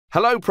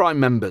Hello, Prime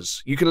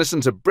members. You can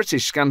listen to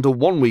British Scandal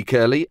 1 week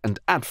early and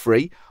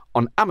ad-free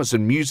on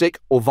Amazon Music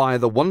or via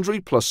the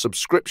Wondery Plus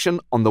subscription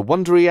on the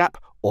Wondery app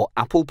or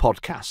Apple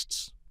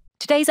Podcasts.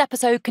 Today's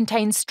episode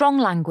contains strong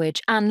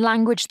language and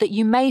language that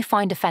you may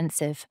find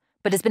offensive,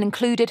 but has been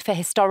included for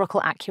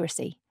historical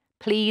accuracy.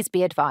 Please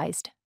be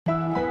advised.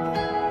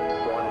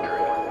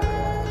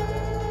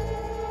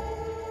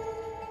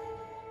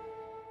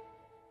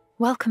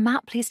 Welcome,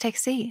 Matt. Please take a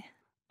seat.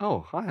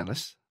 Oh, hi,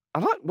 Alice. I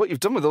like what you've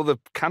done with all the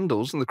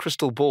candles and the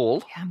crystal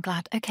ball. Yeah, I'm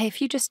glad. OK,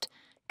 if you just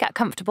get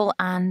comfortable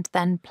and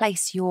then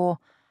place your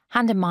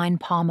hand in mine,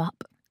 palm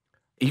up.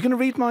 Are you going to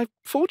read my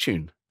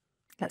fortune?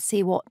 Let's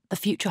see what the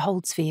future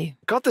holds for you.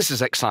 God, this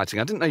is exciting.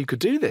 I didn't know you could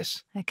do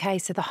this. OK,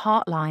 so the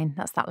heart line,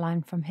 that's that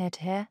line from here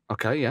to here.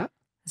 OK, yeah.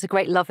 There's a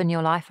great love in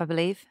your life, I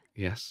believe.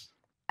 Yes.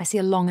 I see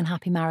a long and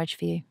happy marriage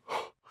for you.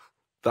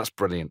 That's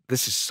brilliant.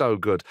 This is so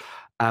good.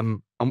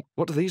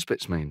 What do these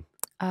bits mean?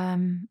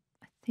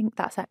 I think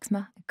that's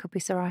eczema. It could be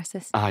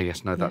psoriasis. Ah,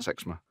 yes, no, that's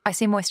eczema. I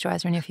see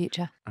moisturiser in your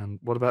future. And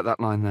what about that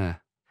line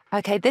there?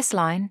 OK, this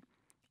line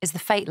is the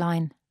fate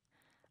line.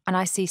 And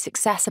I see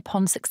success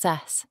upon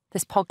success.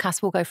 This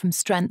podcast will go from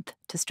strength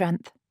to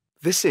strength.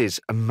 This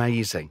is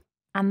amazing.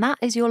 And that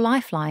is your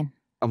lifeline.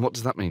 And what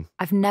does that mean?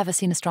 I've never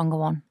seen a stronger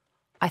one.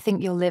 I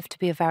think you'll live to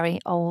be a very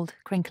old,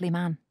 crinkly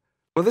man.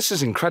 Well, this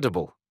is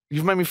incredible.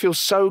 You've made me feel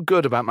so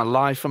good about my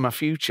life and my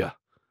future.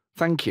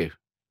 Thank you.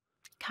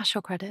 Cash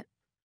or credit?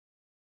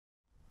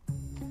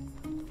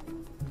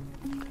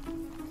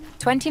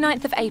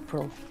 29th of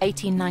April,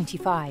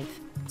 1895,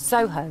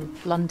 Soho,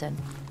 London.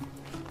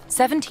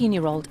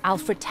 17-year-old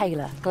Alfred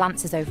Taylor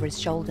glances over his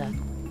shoulder.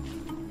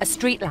 A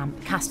street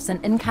lamp casts an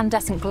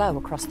incandescent glow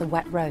across the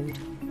wet road.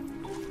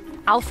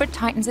 Alfred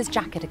tightens his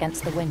jacket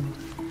against the wind.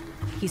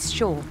 He's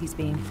sure he's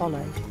being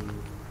followed.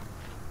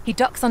 He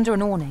ducks under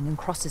an awning and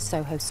crosses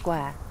Soho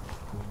Square.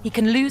 He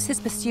can lose his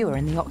pursuer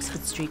in the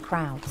Oxford Street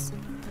crowds.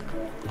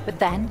 But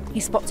then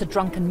he spots a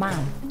drunken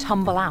man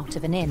tumble out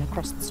of an inn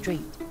across the street.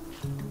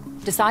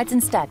 Decides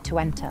instead to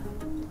enter,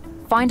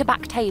 find a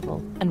back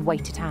table and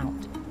wait it out.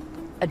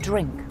 A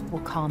drink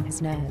will calm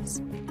his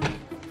nerves.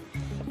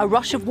 A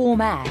rush of warm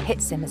air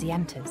hits him as he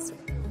enters.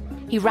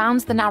 He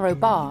rounds the narrow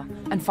bar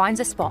and finds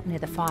a spot near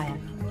the fire.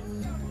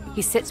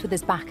 He sits with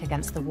his back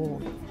against the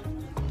wall.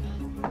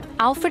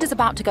 Alfred is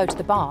about to go to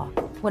the bar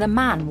when a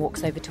man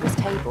walks over to his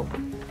table,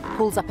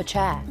 pulls up a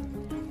chair.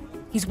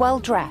 He's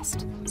well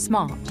dressed,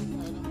 smart,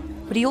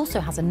 but he also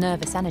has a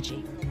nervous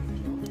energy.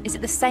 Is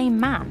it the same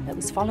man that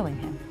was following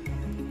him?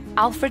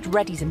 Alfred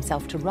readies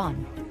himself to run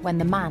when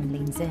the man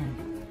leans in.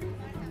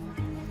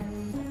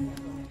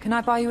 Can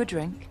I buy you a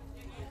drink?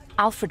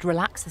 Alfred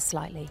relaxes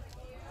slightly.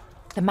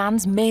 The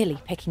man's merely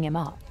picking him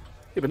up.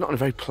 Yeah, but not in a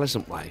very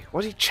pleasant way.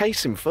 Why did he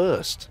chase him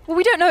first? Well,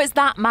 we don't know it's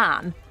that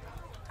man.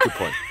 Good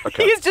point.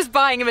 Okay. He's just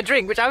buying him a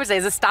drink, which I would say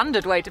is a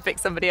standard way to pick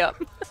somebody up.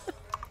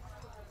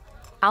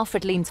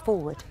 Alfred leans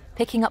forward,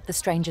 picking up the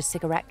stranger's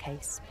cigarette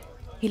case.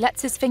 He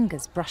lets his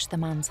fingers brush the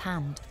man's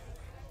hand.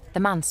 The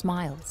man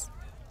smiles.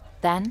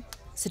 Then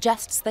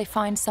suggests they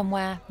find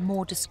somewhere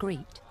more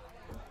discreet.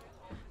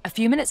 A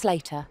few minutes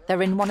later,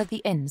 they're in one of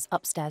the inn's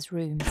upstairs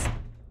rooms.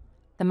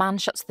 The man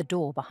shuts the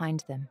door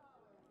behind them.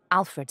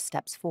 Alfred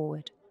steps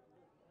forward,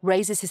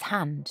 raises his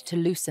hand to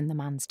loosen the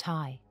man's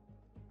tie.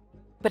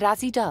 But as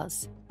he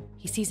does,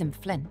 he sees him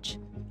flinch.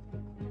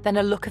 Then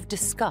a look of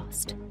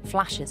disgust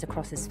flashes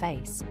across his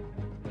face.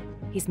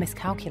 He's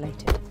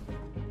miscalculated.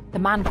 The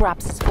man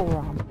grabs his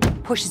forearm,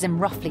 pushes him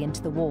roughly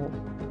into the wall.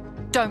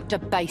 "Don't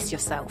debase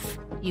yourself.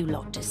 You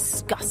lot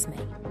disgust me."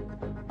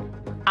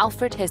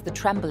 Alfred hears the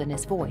tremble in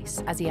his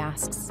voice as he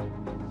asks,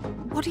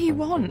 "What do you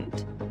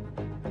want?"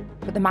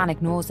 But the man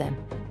ignores him.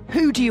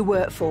 "Who do you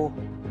work for?"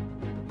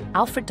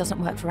 Alfred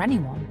doesn't work for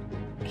anyone.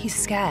 He's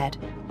scared.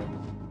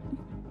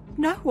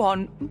 "No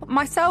one.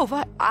 Myself.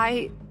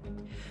 I...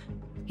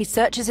 He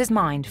searches his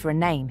mind for a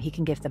name he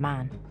can give the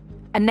man.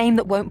 A name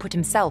that won't put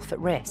himself at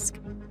risk.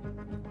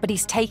 But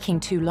he's taking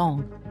too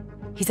long.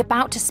 He's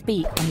about to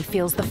speak when he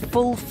feels the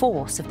full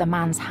force of the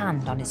man's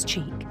hand on his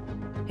cheek.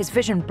 His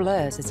vision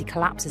blurs as he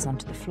collapses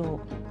onto the floor.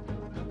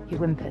 He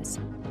whimpers.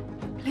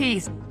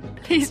 Please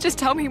just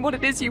tell me what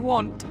it is you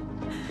want."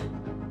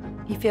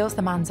 He feels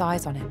the man's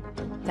eyes on him.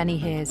 Then he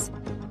hears,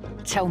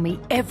 "Tell me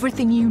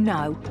everything you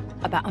know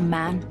about a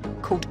man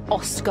called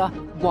Oscar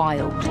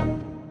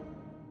Wilde."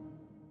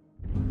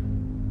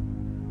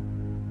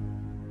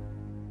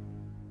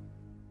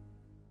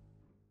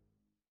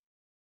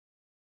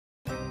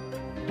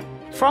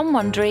 From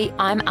Wondery,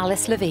 I'm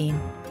Alice Levine.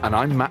 And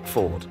I'm Matt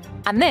Ford.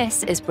 And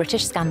this is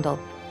British Scandal.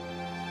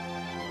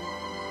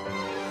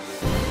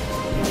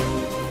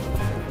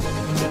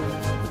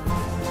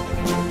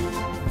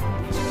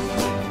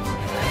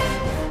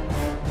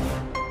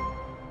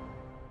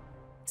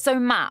 So,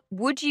 Matt,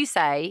 would you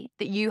say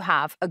that you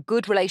have a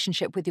good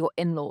relationship with your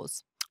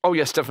in-laws? Oh,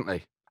 yes,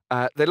 definitely.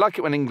 They like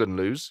it when England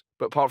lose,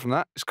 but apart from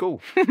that, it's cool.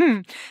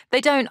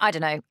 They don't, I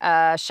don't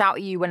know, shout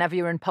at you whenever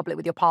you're in public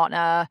with your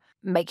partner,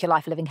 make your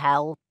life a living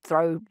hell,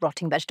 throw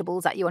rotting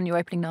vegetables at you on your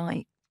opening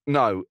night?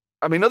 No,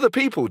 I mean, other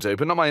people do,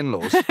 but not my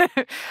in-laws.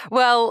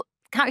 Well,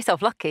 count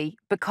yourself lucky,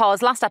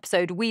 because last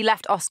episode we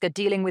left Oscar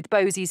dealing with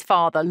Bosie's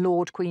father,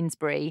 Lord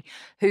Queensberry,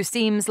 who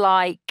seems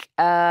like,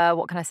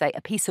 what can I say,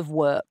 a piece of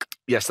work.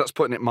 Yes, that's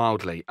putting it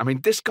mildly. I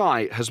mean, this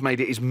guy has made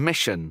it his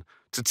mission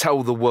to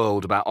tell the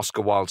world about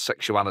Oscar Wilde's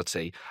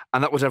sexuality,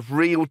 and that would have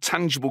real,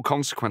 tangible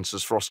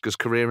consequences for Oscar's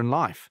career and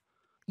life.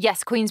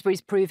 Yes,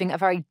 Queensberry's proving a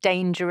very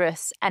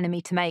dangerous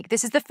enemy to make.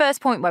 This is the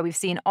first point where we've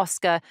seen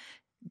Oscar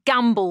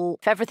gamble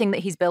for everything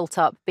that he's built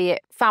up, be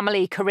it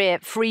family, career,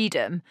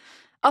 freedom.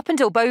 Up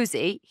until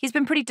Bosie, he's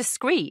been pretty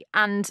discreet,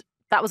 and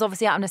that was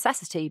obviously out of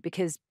necessity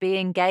because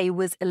being gay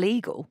was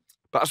illegal.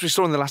 But as we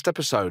saw in the last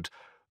episode,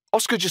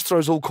 Oscar just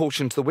throws all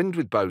caution to the wind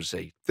with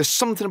Bosie. There's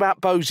something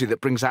about Bosie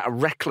that brings out a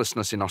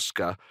recklessness in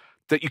Oscar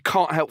that you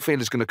can't help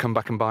feel is going to come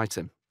back and bite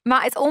him.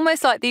 Matt, it's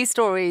almost like these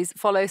stories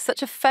follow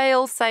such a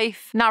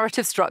fail-safe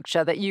narrative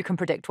structure that you can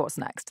predict what's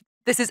next.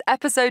 This is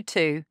episode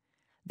 2,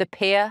 The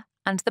Peer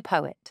and the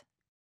Poet.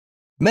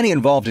 Many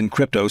involved in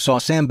crypto saw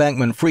Sam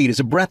Bankman-Fried as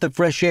a breath of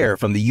fresh air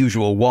from the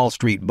usual Wall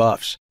Street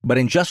buffs. But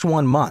in just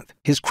 1 month,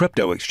 his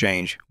crypto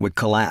exchange would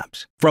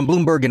collapse. From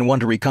Bloomberg and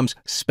Wondery comes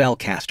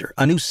Spellcaster,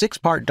 a new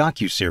 6-part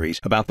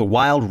docuseries about the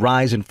wild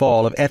rise and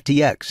fall of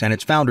FTX and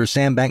its founder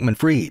Sam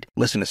Bankman-Fried.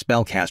 Listen to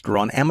Spellcaster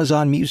on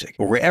Amazon Music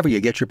or wherever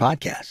you get your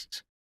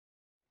podcasts.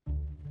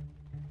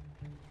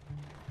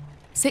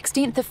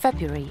 16th of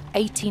February,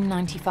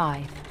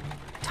 1895.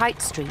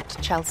 Tite Street,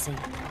 Chelsea,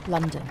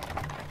 London.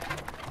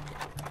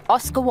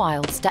 Oscar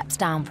Wilde steps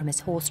down from his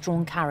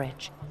horse-drawn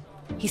carriage.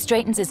 He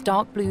straightens his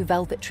dark blue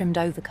velvet-trimmed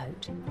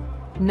overcoat,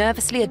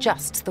 nervously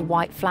adjusts the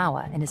white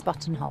flower in his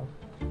buttonhole.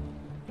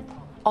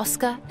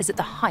 Oscar is at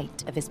the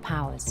height of his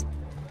powers.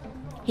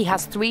 He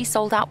has 3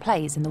 sold-out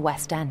plays in the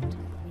West End,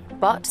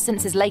 but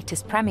since his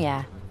latest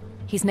premiere,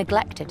 he's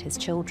neglected his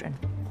children.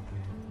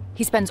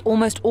 He spends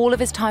almost all of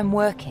his time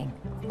working,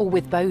 or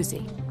with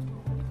Bosie.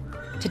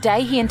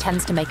 Today he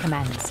intends to make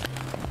amends.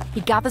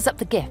 He gathers up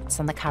the gifts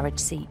on the carriage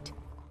seat.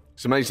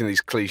 It's amazing these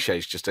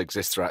cliches just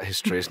exist throughout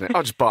history, isn't it?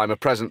 I'll just buy him a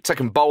present,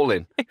 take him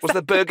bowling. Exactly. Was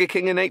there Burger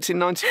King in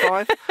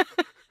 1895?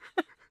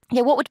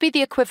 Yeah, what would be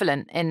the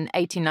equivalent in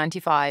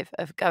 1895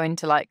 of going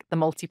to, like, the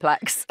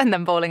multiplex and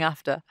then bowling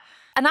after?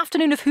 An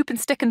afternoon of hoop and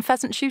stick and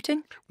pheasant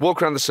shooting?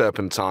 Walk around the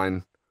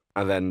Serpentine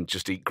and then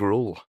just eat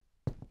gruel.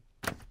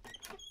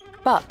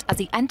 But as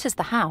he enters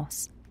the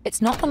house,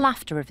 it's not the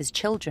laughter of his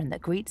children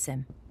that greets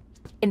him.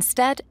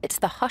 Instead, it's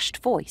the hushed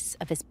voice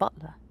of his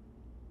butler.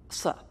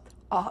 Sir,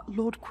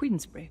 Lord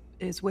Queensberry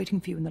is waiting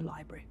for you in the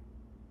library.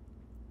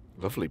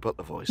 Lovely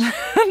butler voice.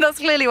 That's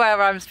clearly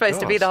where I'm supposed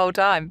to be the whole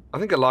time. I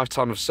think a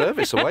lifetime of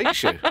service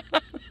awaits you.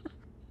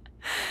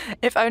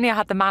 If only I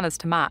had the manners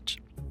to match.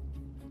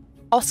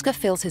 Oscar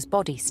feels his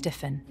body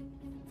stiffen.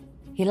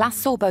 He last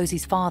saw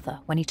Bosie's father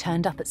when he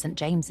turned up at St.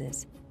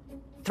 James's,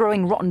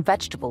 throwing rotten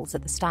vegetables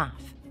at the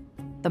staff.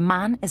 The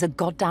man is a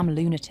goddamn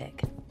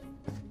lunatic.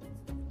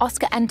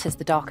 Oscar enters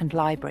the darkened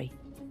library,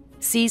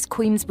 sees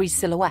Queensberry's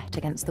silhouette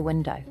against the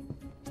window.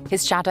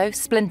 His shadow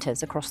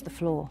splinters across the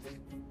floor.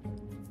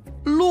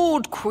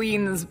 Lord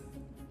Queens...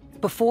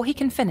 Before he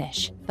can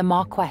finish, the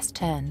Marquess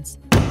turns,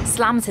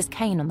 slams his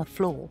cane on the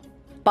floor,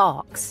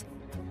 barks.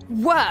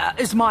 Where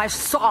is my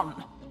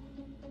son?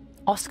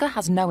 Oscar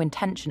has no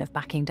intention of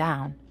backing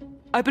down.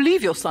 I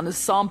believe your son is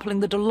sampling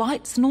the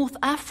delights North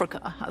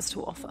Africa has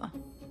to offer.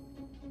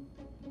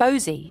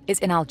 Bosie is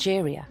in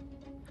Algeria.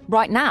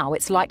 Right now,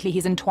 it's likely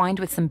he's entwined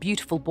with some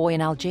beautiful boy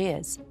in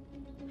Algiers.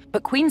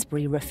 But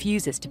Queensberry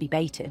refuses to be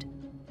baited.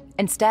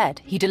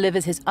 Instead, he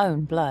delivers his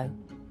own blow.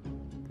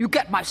 You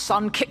get my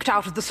son kicked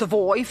out of the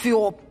Savoy for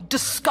your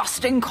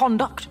disgusting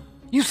conduct.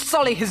 You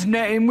sully his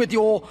name with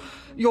your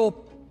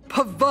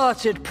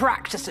perverted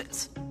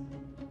practices.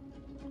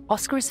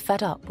 Oscar is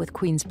fed up with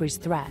Queensberry's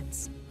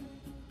threats.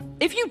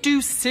 If you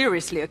do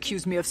seriously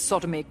accuse me of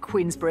sodomy,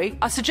 Queensberry,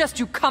 I suggest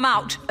you come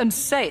out and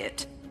say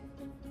it.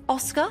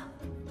 Oscar?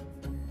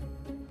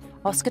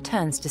 Oscar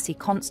turns to see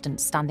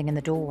Constance standing in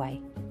the doorway,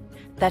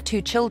 their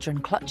 2 children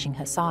clutching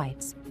her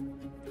sides.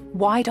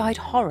 Wide-eyed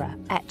horror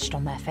etched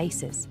on their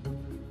faces.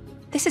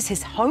 This is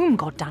his home,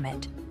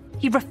 goddammit.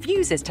 He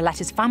refuses to let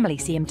his family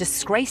see him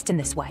disgraced in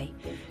this way,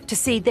 to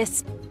see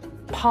this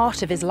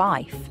part of his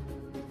life.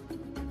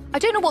 I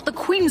don't know what the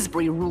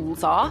Queensberry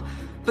rules are,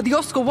 but the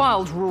Oscar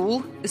Wilde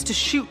rule is to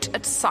shoot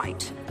at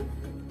sight.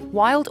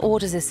 Wilde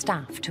orders his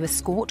staff to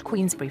escort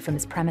Queensberry from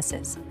his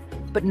premises,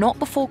 but not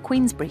before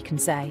Queensberry can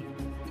say,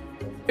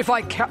 If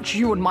I catch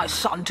you and my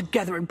son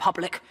together in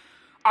public,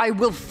 I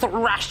will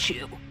thrash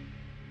you.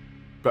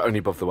 But only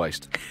above the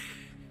waist.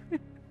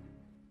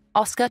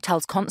 Oscar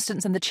tells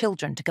Constance and the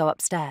children to go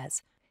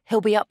upstairs.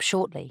 He'll be up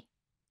shortly.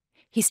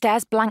 He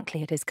stares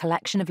blankly at his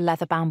collection of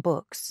leather-bound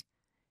books.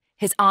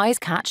 His eyes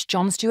catch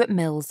John Stuart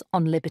Mill's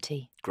On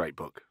Liberty. Great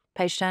book.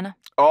 Page Turner?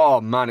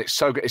 Oh, man, it's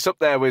so good. It's up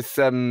there with,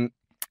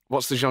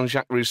 what's the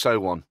Jean-Jacques Rousseau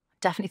one?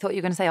 Definitely thought you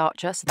were going to say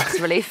Archer, so that's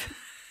a relief.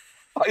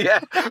 Oh, yeah.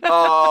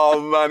 Oh,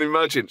 man,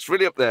 imagine. It's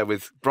really up there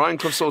with Brian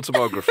Clough's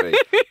autobiography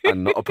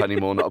and Not a Penny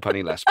More, Not a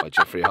Penny Less by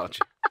Jeffrey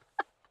Archer.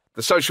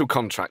 The Social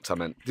Contract, I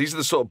meant. These are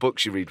the sort of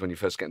books you read when you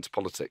first get into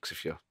politics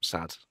if you're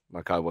sad,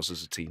 like I was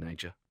as a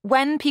teenager.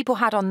 When people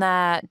had on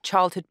their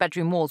childhood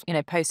bedroom walls,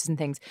 posters and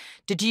things,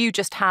 did you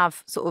just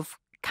have sort of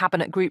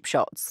cabinet group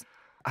shots?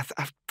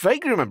 I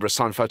vaguely remember a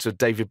signed photo of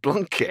David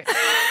Blunkett.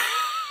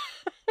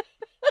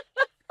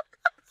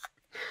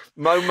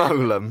 Mo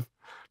Molam,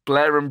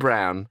 Blair and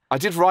Brown. I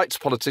did write to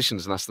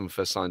politicians and ask them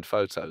for signed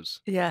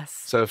photos. Yes.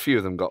 So a few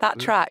of them got... That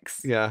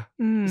tracks. Yeah.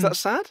 Is that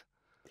sad?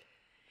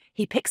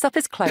 He picks up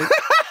his cloak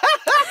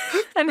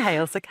and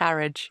hails a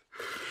carriage.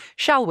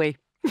 Shall we?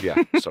 Yeah,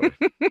 sorry.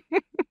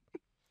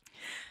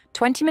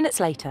 20 minutes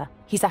later,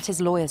 he's at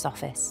his lawyer's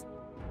office.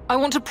 I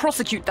want to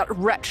prosecute that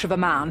wretch of a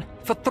man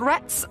for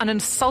threats and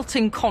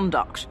insulting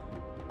conduct.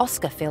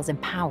 Oscar feels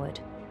empowered,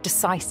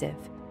 decisive,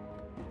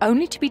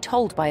 only to be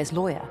told by his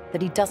lawyer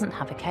that he doesn't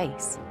have a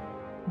case.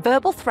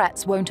 Verbal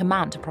threats won't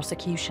amount to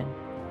prosecution.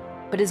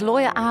 But his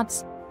lawyer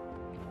adds,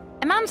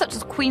 a man such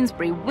as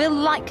Queensberry will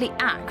likely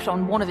act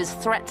on one of his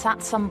threats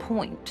at some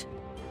point.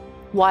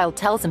 Wilde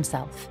tells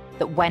himself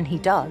that when he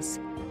does,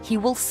 he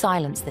will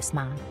silence this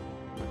man,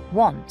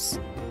 once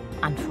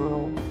and for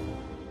all.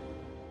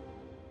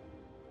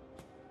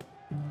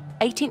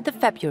 18th of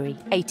February,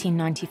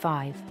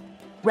 1895.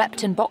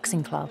 Repton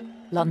Boxing Club,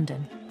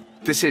 London.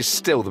 This is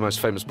still the most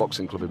famous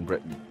boxing club in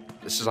Britain.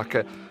 This is like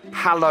a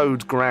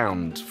hallowed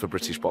ground for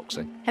British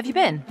boxing. Have you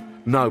been?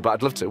 No, but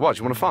I'd love to. What, do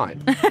you want to fight?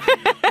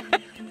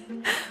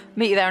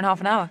 Meet you there in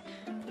half an hour.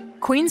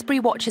 Queensberry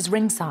watches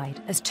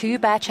ringside as two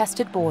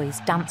bare-chested boys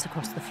dance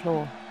across the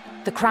floor.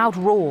 The crowd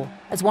roar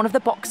as one of the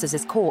boxers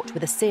is caught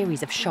with a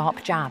series of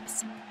sharp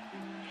jabs.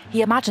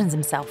 He imagines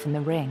himself in the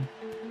ring,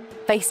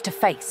 face to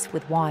face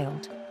with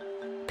Wilde.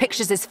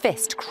 Pictures his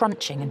fist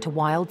crunching into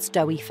Wilde's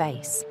doughy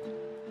face.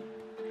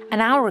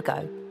 An hour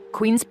ago,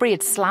 Queensberry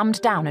had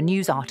slammed down a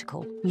news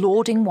article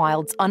lauding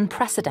Wilde's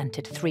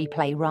unprecedented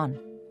three-play run.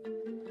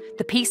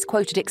 The piece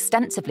quoted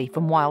extensively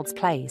from Wilde's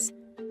plays,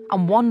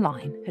 and one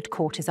line had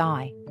caught his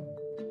eye.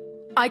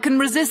 I can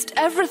resist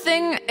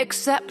everything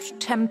except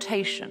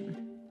temptation.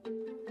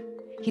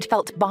 He'd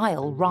felt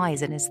bile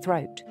rise in his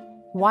throat.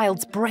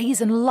 Wilde's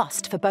brazen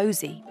lust for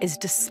Bosie is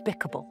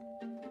despicable.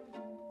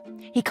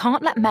 He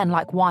can't let men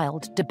like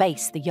Wilde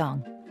debase the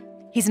young.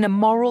 He's an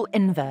immoral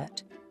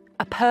invert,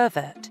 a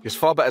pervert. It's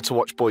far better to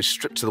watch boys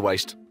stripped to the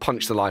waist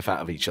punch the life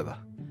out of each other.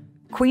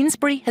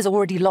 Queensberry has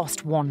already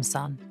lost one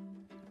son.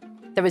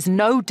 There is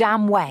no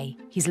damn way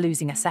he's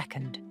losing a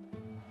second.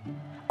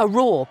 A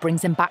roar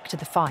brings him back to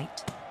the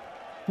fight.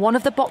 One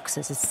of the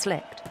boxers has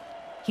slipped.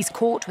 He's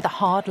caught with a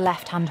hard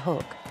left-hand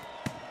hook.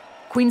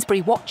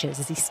 Queensberry watches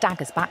as he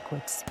staggers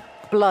backwards,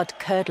 blood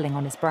curdling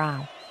on his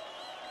brow,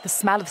 the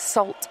smell of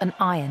salt and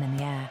iron in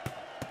the air.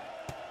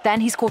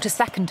 Then he's caught a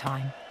second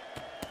time.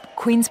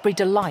 Queensberry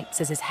delights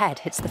as his head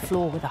hits the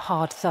floor with a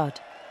hard thud.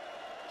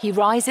 He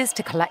rises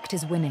to collect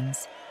his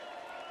winnings.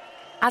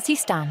 As he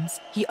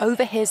stands, he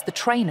overhears the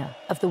trainer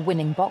of the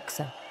winning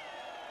boxer.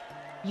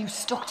 You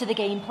stuck to the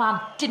game plan,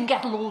 didn't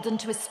get lulled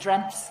into his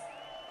strengths.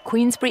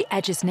 Queensberry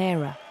edges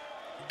nearer.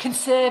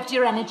 Conserved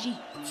your energy,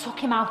 took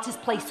him out his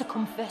place of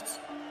comfort.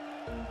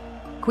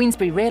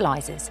 Queensberry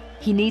realises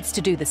he needs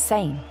to do the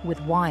same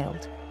with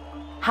Wilde.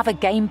 Have a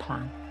game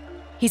plan.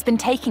 He's been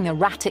taking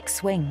erratic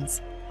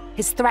swings.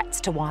 His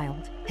threats to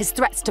Wilde, his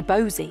threats to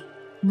Bosie,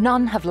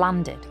 none have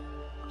landed.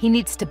 He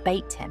needs to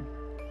bait him,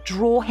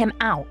 draw him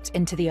out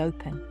into the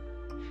open,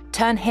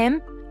 turn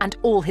him and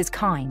all his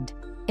kind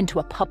into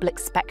a public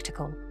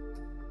spectacle,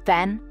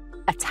 then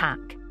attack.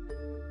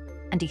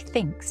 And he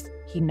thinks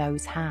he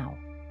knows how.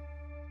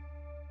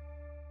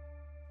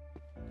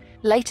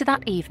 Later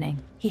that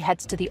evening, he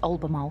heads to the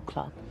Albemarle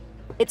Club.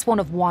 It's one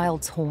of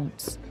Wilde's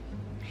haunts.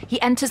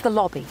 He enters the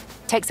lobby,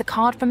 takes a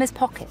card from his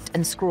pocket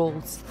and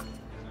scrawls,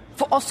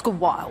 For Oscar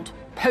Wilde,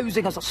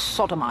 posing as a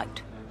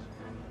sodomite.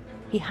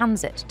 He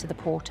hands it to the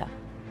porter.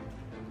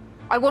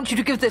 I want you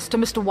to give this to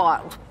Mr.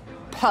 Wilde,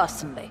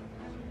 personally.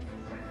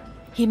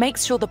 He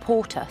makes sure the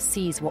porter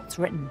sees what's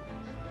written,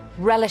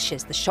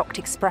 relishes the shocked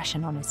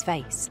expression on his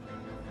face.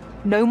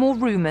 No more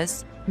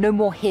rumours, no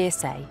more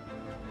hearsay,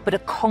 but a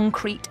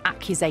concrete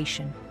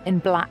accusation in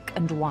black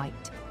and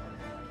white.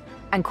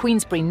 And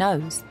Queensberry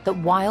knows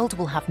that Wilde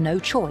will have no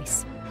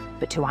choice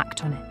but to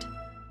act on it.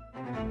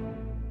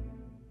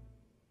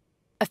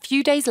 A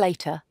few days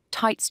later,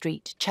 Tite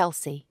Street,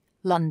 Chelsea,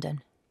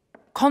 London.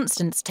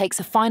 Constance takes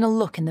a final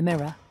look in the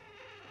mirror.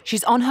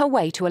 She's on her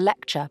way to a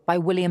lecture by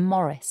William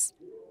Morris.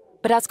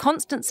 But as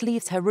Constance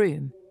leaves her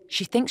room,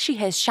 she thinks she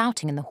hears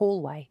shouting in the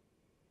hallway.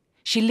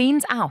 She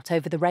leans out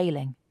over the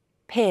railing,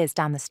 peers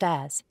down the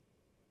stairs.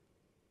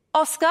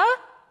 Oscar?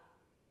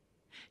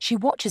 She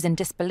watches in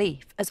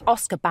disbelief as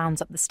Oscar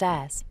bounds up the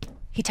stairs.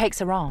 He takes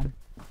her arm,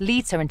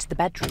 leads her into the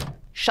bedroom,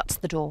 shuts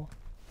the door.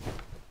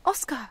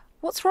 Oscar,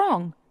 what's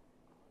wrong?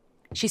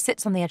 She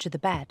sits on the edge of the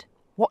bed,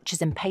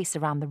 watches him pace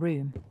around the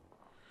room.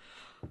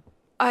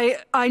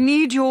 I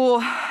need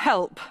your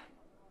help.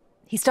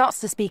 He starts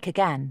to speak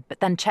again,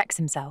 but then checks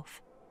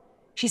himself.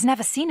 She's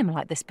never seen him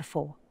like this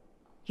before.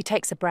 He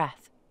takes a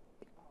breath.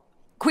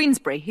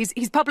 Queensberry,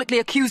 he's publicly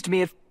accused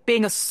me of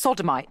being a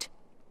sodomite.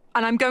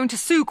 And I'm going to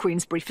sue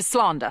Queensberry for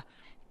slander.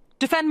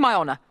 Defend my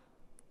honour.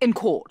 In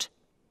court.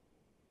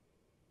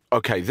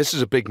 OK, this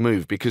is a big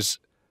move because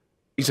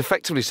he's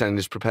effectively saying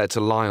he's prepared to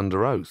lie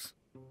under oath.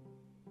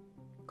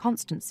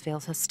 Constance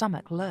feels her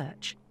stomach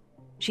lurch.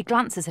 She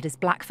glances at his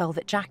black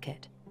velvet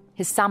jacket,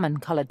 his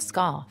salmon-coloured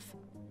scarf.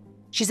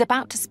 She's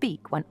about to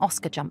speak when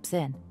Oscar jumps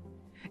in.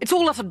 It's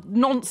all utter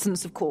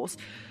nonsense, of course.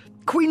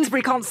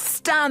 Queensberry can't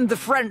stand the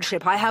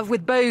friendship I have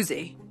with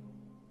Bosie.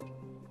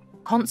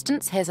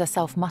 Constance hears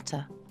herself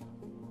mutter.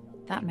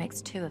 That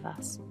makes two of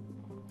us.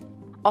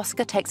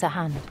 Oscar takes her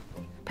hand,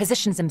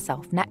 positions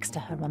himself next to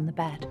her on the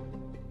bed.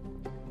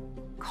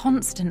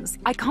 Constance,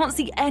 I can't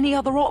see any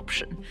other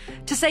option.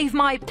 To save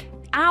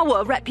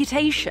our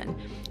reputation.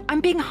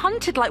 I'm being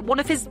hunted like one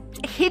of his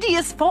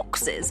hideous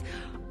foxes.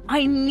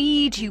 I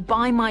need you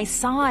by my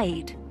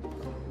side.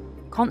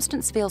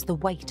 Constance feels the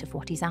weight of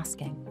what he's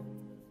asking.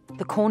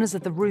 The corners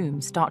of the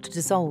room start to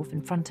dissolve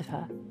in front of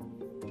her.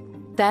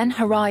 Then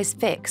her eyes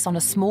fix on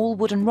a small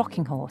wooden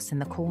rocking horse in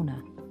the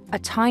corner, a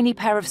tiny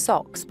pair of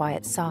socks by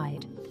its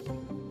side.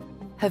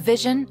 Her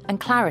vision and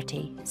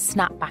clarity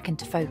snap back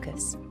into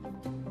focus.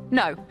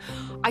 No,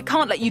 I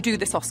can't let you do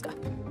this, Oscar.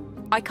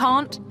 I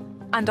can't,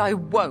 and I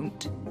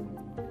won't.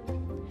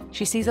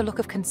 She sees a look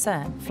of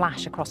concern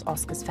flash across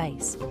Oscar's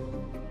face.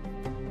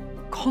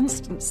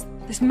 Constance,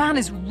 this man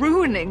is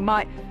ruining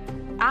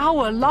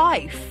our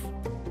life.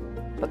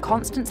 But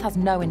Constance has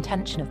no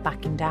intention of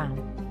backing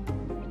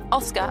down.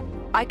 Oscar,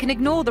 I can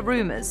ignore the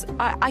rumours.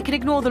 I can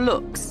ignore the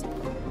looks.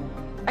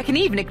 I can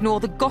even ignore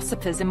the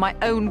gossipers in my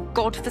own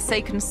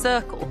God-forsaken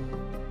circle.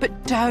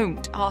 But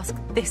don't ask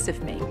this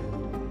of me.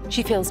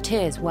 She feels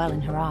tears well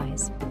in her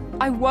eyes.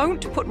 I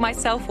won't put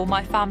myself or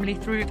my family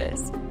through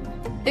this.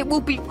 It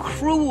will be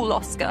cruel,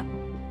 Oscar.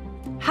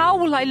 How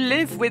will I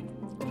live with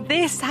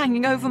this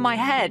hanging over my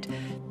head?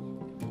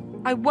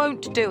 I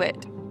won't do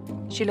it.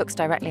 She looks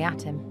directly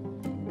at him.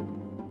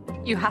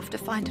 You have to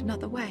find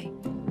another way.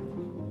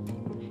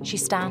 She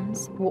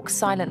stands, walks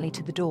silently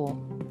to the door,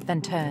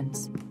 then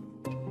turns.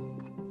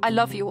 I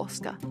love you,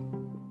 Oscar,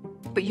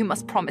 but you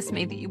must promise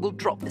me that you will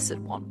drop this at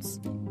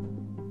once.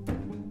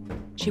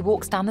 She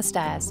walks down the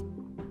stairs,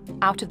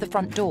 out of the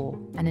front door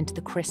and into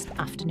the crisp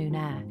afternoon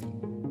air.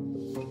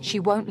 She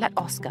won't let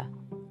Oscar,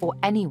 or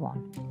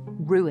anyone,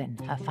 ruin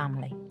her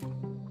family.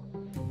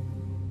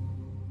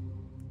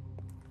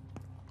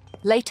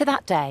 Later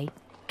that day,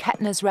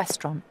 Kettner's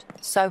restaurant,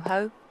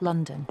 Soho,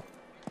 London.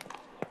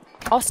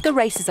 Oscar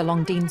races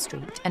along Dean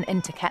Street and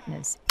into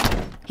Kettner's.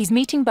 He's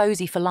meeting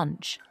Bosie for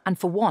lunch, and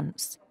for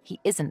once, he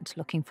isn't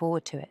looking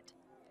forward to it.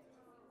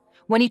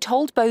 When he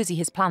told Bosie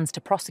his plans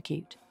to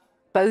prosecute,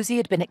 Bosie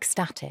had been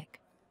ecstatic.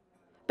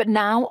 But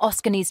now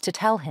Oscar needs to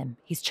tell him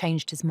he's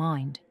changed his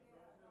mind.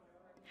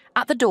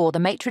 At the door, the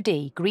maitre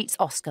d' greets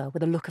Oscar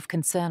with a look of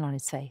concern on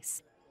his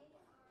face.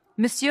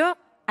 Monsieur,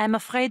 I'm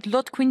afraid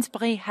Lord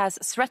Queensberry has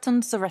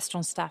threatened the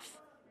restaurant staff.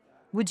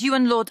 Would you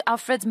and Lord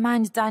Alfred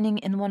mind dining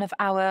in one of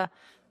our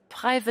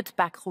private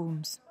back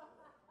rooms?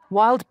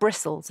 Wilde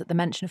bristles at the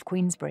mention of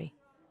Queensberry.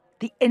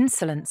 The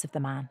insolence of the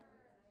man.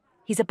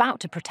 He's about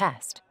to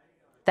protest,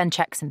 then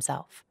checks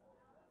himself.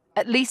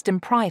 At least in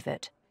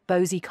private,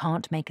 Bosie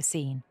can't make a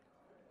scene.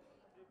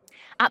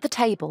 At the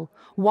table,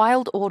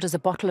 Wilde orders a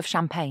bottle of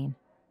champagne.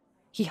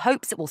 He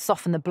hopes it will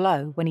soften the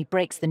blow when he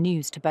breaks the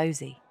news to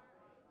Bosie.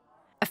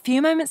 A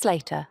few moments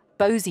later,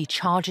 Bosie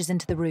charges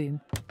into the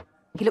room.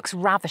 He looks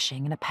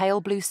ravishing in a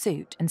pale blue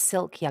suit and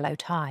silk yellow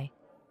tie.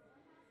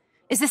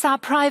 Is this our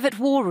private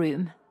war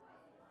room?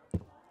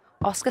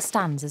 Oscar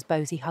stands as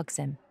Bosie hugs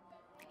him.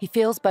 He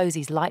feels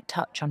Bosie's light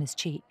touch on his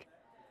cheek.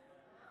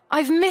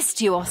 I've missed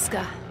you,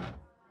 Oscar.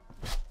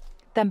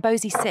 Then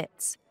Bosie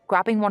sits,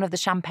 grabbing one of the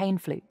champagne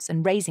flutes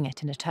and raising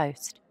it in a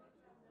toast.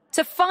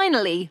 To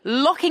finally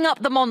locking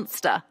up the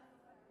monster.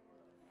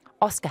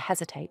 Oscar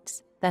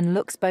hesitates, then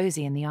looks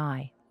Bosie in the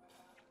eye.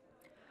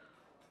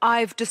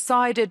 I've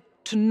decided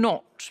to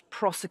not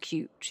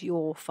prosecute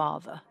your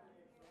father.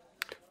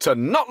 To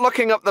not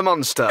locking up the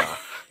monster.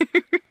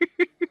 Can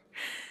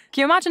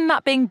you imagine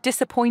that being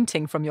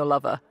disappointing from your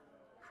lover?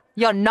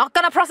 You're not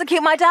going to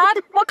prosecute my dad?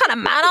 What kind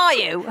of man are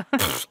you?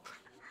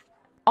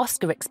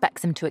 Oscar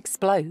expects him to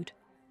explode,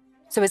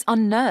 so is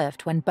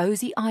unnerved when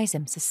Bosie eyes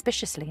him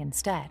suspiciously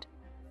instead.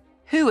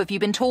 Who have you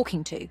been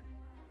talking to?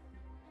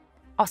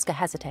 Oscar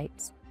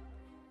hesitates.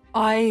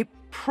 I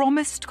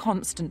promised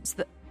Constance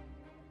that...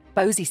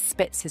 Bosie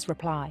spits his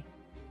reply.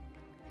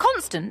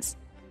 Constance?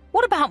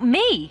 What about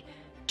me?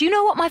 Do you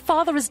know what my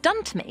father has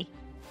done to me?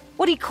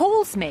 What he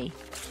calls me?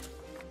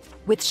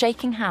 With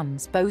shaking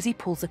hands, Bosie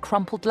pulls a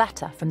crumpled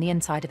letter from the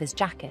inside of his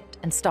jacket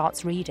and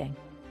starts reading.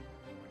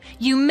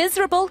 You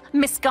miserable,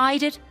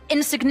 misguided,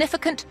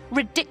 insignificant,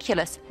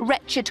 ridiculous,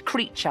 wretched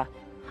creature.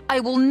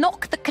 I will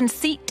knock the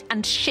conceit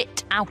and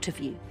shit out of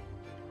you.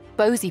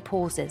 Bosie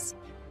pauses,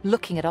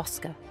 looking at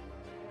Oscar.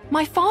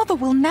 My father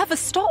will never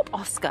stop,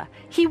 Oscar.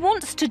 He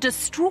wants to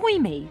destroy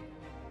me.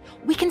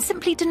 We can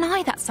simply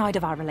deny that side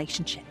of our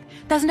relationship.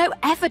 There's no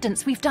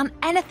evidence we've done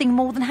anything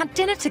more than had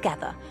dinner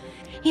together.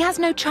 He has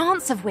no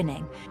chance of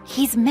winning.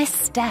 He's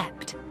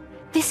misstepped.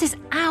 This is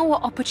our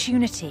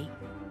opportunity.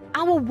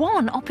 Our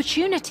one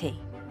opportunity.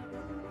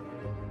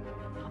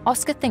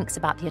 Oscar thinks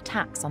about the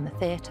attacks on the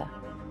theatre,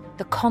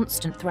 the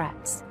constant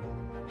threats.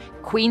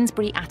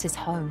 Queensberry at his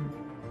home.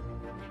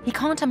 He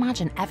can't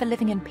imagine ever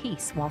living in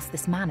peace whilst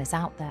this man is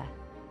out there.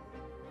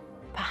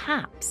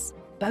 Perhaps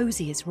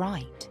Bosie is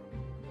right.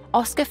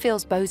 Oscar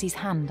feels Bosie's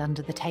hand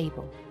under the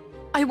table.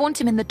 I want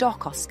him in the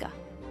dock, Oscar.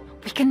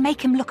 We can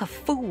make him look a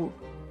fool.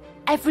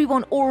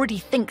 Everyone already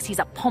thinks he's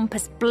a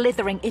pompous,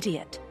 blithering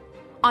idiot.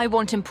 I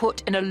want him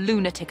put in a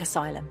lunatic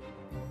asylum.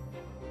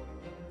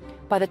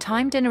 By the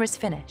time dinner is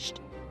finished,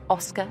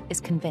 Oscar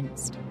is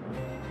convinced.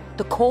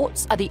 The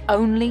courts are the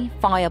only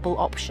viable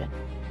option.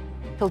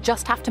 He'll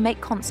just have to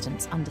make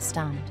Constance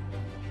understand.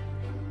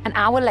 An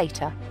hour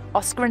later,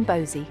 Oscar and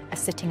Bosie are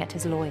sitting at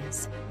his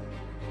lawyer's.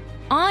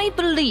 I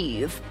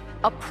believe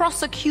a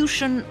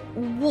prosecution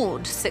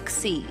would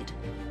succeed.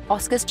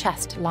 Oscar's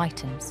chest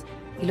lightens.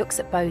 He looks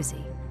at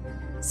Bosie,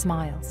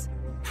 smiles.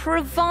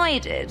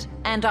 Provided,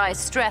 and I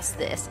stress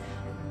this,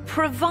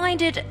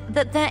 provided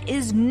that there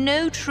is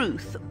no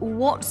truth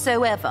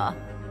whatsoever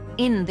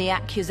in the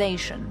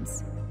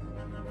accusations.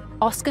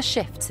 Oscar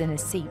shifts in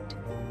his seat,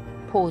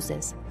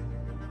 pauses,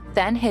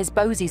 then hears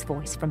Bosie's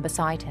voice from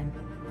beside him.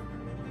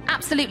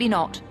 Absolutely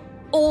not.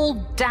 All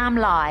damn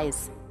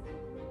lies.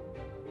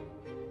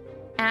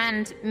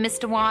 And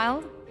Mr.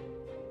 Wilde?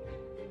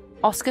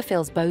 Oscar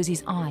feels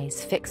Bosie's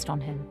eyes fixed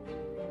on him.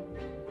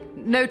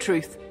 No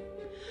truth.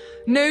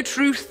 No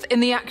truth in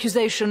the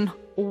accusation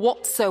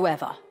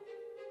whatsoever.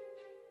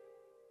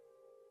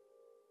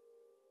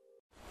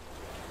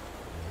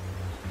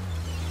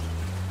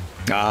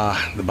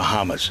 Ah, the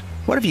Bahamas.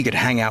 What if you could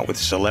hang out with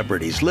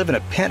celebrities, live in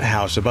a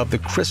penthouse above the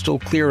crystal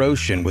clear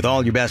ocean with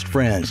all your best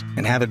friends,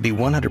 and have it be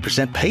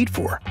 100% paid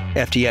for?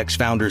 FTX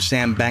founder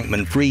Sam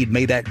Bankman-Fried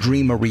made that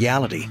dream a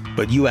reality,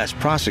 but U.S.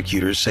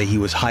 prosecutors say he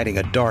was hiding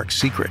a dark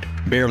secret.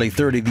 Barely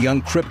 30, the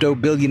young crypto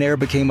billionaire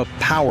became a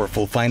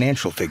powerful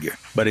financial figure.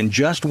 But in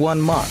just 1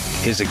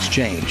 month, his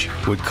exchange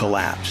would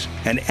collapse,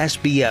 and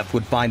SBF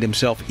would find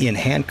himself in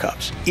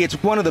handcuffs.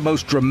 It's one of the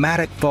most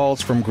dramatic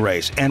falls from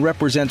grace and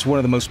represents one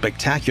of the most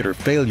spectacular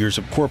failures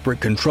of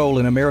corporate control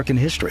in American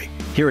history.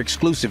 Hear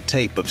exclusive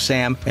tape of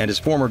Sam and his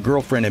former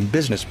girlfriend and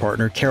business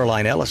partner,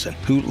 Caroline Ellison,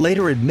 who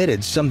later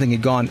admitted something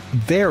had gone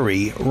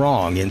very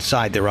wrong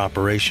inside their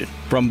operation.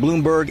 From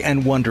Bloomberg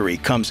and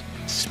Wondery comes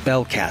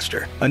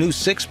Spellcaster, a new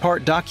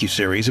 6-part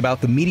docuseries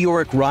about the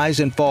meteoric rise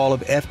and fall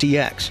of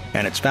FTX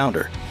and its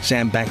founder,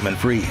 Sam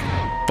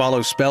Bankman-Fried.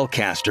 Follow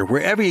Spellcaster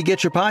wherever you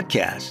get your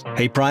podcasts.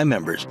 Hey, Prime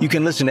members, you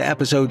can listen to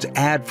episodes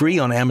ad-free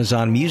on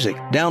Amazon Music.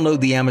 Download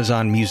the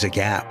Amazon Music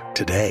app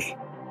today.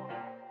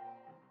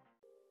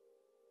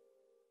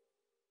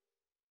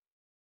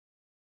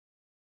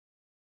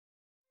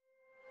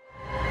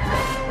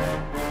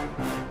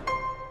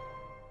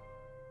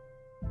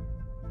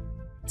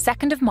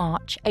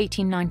 March 2,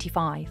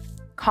 1895,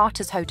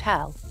 Carter's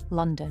Hotel,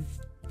 London.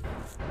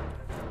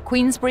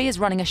 Queensberry is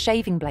running a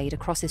shaving blade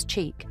across his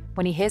cheek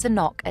when he hears a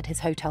knock at his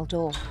hotel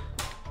door.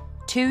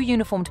 2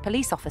 uniformed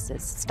police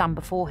officers stand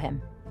before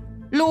him.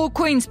 Lord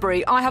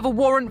Queensberry, I have a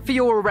warrant for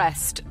your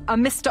arrest. A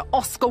Mr.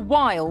 Oscar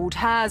Wilde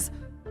has...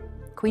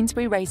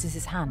 Queensberry raises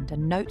his hand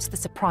and notes the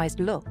surprised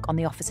look on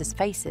the officers'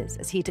 faces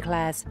as he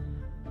declares,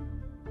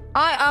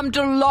 I am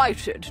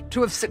delighted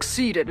to have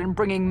succeeded in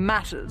bringing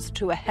matters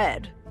to a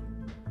head.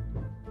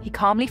 He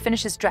calmly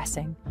finishes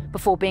dressing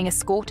before being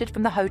escorted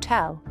from the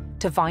hotel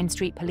to Vine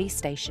Street Police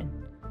Station,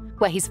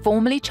 where he's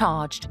formally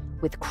charged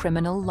with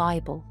criminal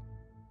libel.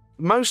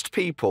 Most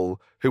people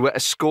who were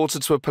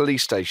escorted to a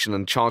police station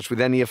and charged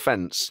with any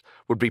offence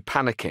would be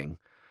panicking.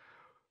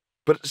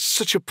 But it's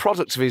such a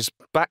product of his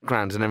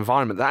background and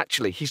environment that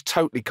actually he's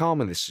totally calm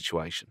in this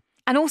situation.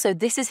 And also,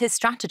 this is his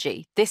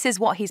strategy. This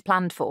is what he's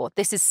planned for.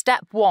 This is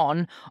step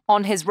 1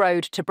 on his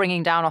road to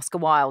bringing down Oscar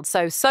Wilde.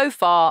 So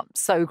far,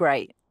 so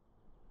great.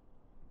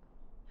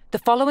 The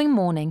following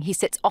morning, he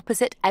sits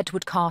opposite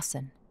Edward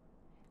Carson.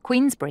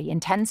 Queensberry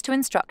intends to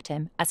instruct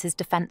him as his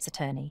defence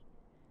attorney.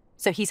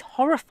 So he's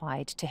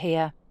horrified to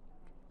hear,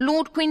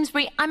 Lord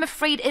Queensberry, I'm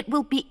afraid it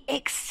will be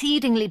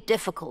exceedingly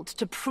difficult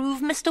to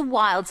prove Mr.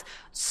 Wilde's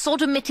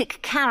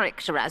sodomitic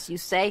character, as you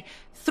say,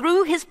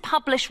 through his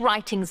published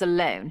writings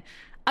alone.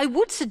 I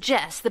would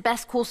suggest the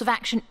best course of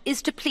action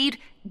is to plead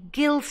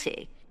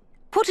guilty.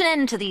 Put an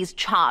end to these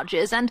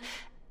charges and...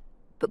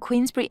 But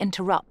Queensberry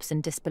interrupts in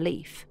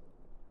disbelief.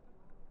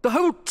 The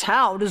whole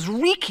town is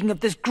reeking of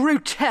this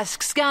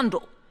grotesque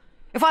scandal.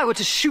 If I were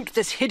to shoot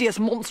this hideous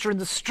monster in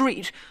the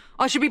street,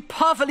 I should be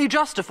perfectly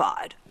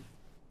justified.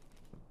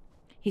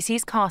 He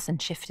sees Carson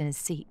shift in his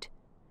seat,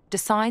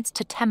 decides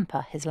to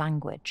temper his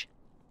language.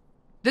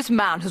 This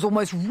man has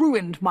almost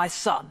ruined my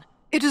son.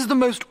 It is the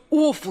most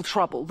awful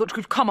trouble that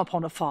could come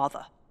upon a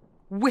father.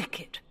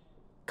 Wicked.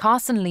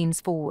 Carson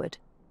leans forward.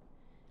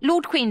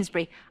 Lord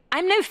Queensberry,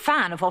 I'm no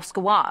fan of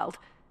Oscar Wilde,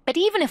 but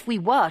even if we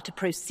were to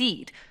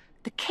proceed,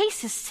 the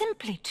case is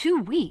simply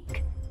too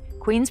weak.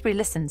 Queensberry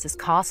listens as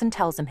Carson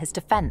tells him his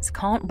defence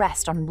can't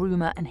rest on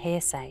rumour and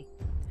hearsay,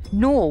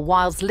 nor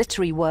Wilde's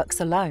literary works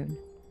alone.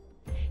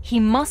 He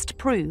must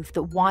prove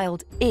that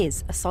Wilde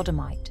is a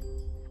sodomite,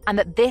 and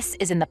that this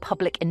is in the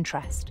public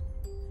interest.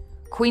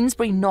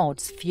 Queensberry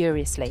nods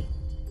furiously.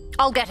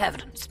 I'll get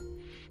evidence.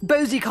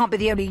 Bosie can't be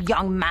the only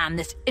young man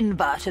this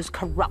invert has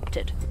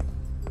corrupted.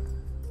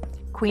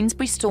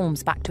 Queensberry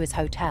storms back to his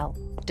hotel,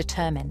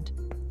 determined.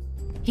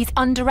 He's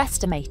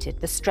underestimated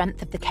the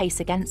strength of the case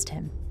against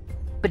him,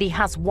 but he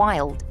has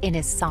Wilde in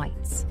his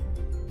sights.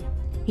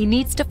 He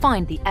needs to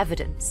find the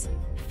evidence,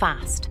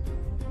 fast.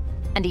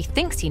 And he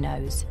thinks he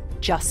knows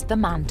just the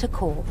man to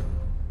call.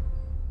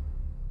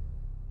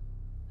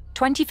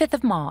 25th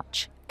of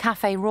March,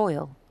 Café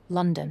Royal,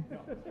 London.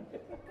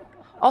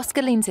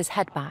 Oscar leans his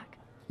head back,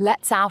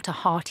 lets out a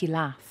hearty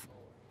laugh.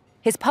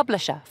 His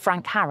publisher,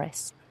 Frank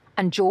Harris,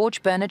 and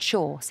George Bernard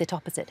Shaw sit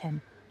opposite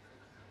him.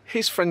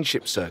 His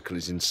friendship circle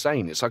is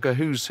insane. It's like a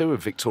who's who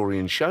of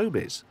Victorian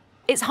showbiz.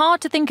 It's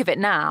hard to think of it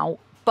now,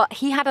 but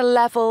he had a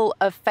level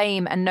of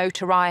fame and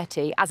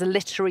notoriety as a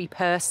literary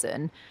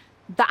person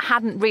that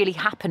hadn't really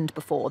happened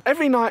before.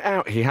 Every night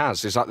out he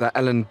has is like that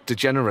Ellen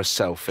DeGeneres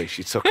selfie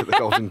she took at the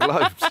Golden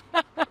Globes.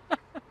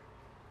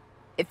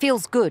 It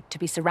feels good to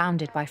be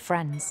surrounded by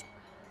friends.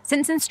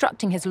 Since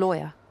instructing his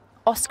lawyer,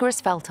 Oscar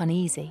has felt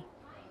uneasy.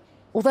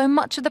 Although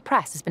much of the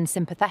press has been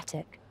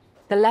sympathetic,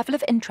 the level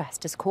of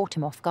interest has caught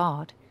him off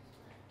guard.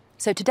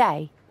 So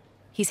today,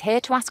 he's here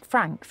to ask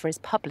Frank for his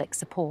public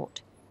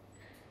support.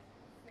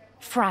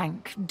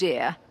 Frank,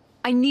 dear,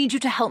 I need you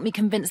to help me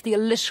convince the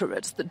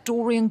illiterates that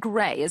Dorian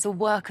Gray is a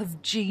work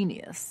of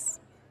genius.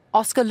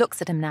 Oscar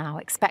looks at him now,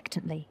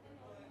 expectantly.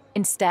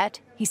 Instead,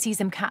 he sees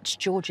him catch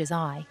George's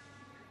eye.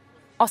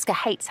 Oscar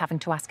hates having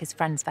to ask his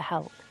friends for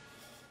help.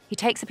 He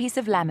takes a piece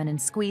of lemon and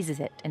squeezes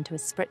it into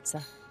his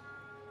spritzer.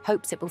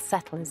 Hopes it will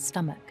settle his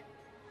stomach.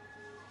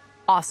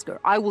 Oscar,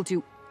 I will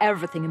do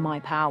everything in my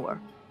power,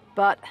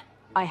 but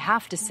I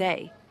have to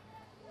say,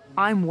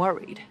 I'm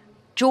worried.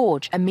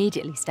 George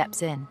immediately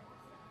steps in.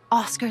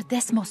 Oscar,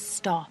 this must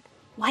stop.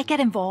 Why get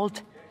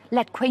involved?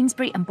 Let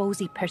Queensberry and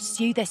Bosie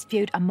pursue this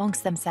feud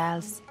amongst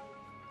themselves.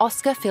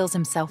 Oscar feels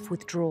himself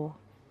withdraw.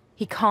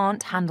 He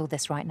can't handle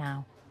this right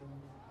now.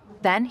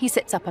 Then he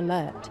sits up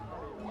alert.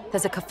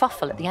 There's a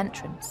kerfuffle at the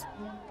entrance.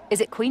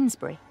 Is it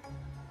Queensberry?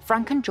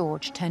 Frank and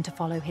George turn to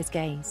follow his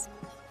gaze.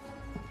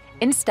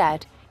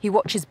 Instead, he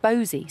watches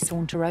Bosie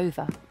saunter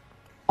over.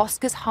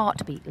 Oscar's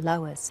heartbeat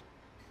lowers.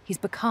 He's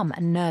become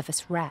a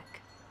nervous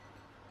wreck.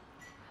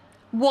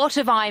 What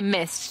have I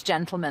missed,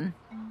 gentlemen?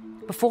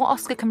 Before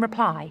Oscar can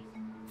reply,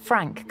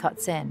 Frank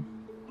cuts in.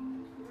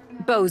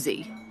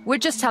 Bosie, we're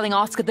just telling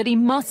Oscar that he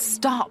must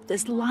stop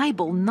this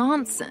libel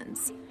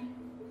nonsense.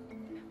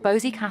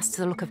 Bosie casts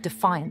a look of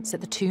defiance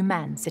at the two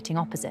men sitting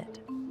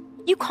opposite.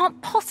 You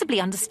can't possibly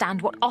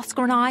understand what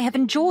Oscar and I have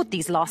endured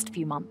these last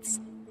few months.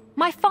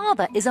 My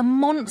father is a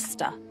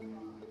monster.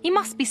 He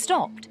must be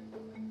stopped.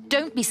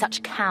 Don't be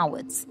such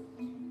cowards.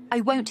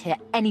 I won't hear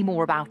any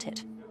more about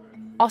it.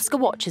 Oscar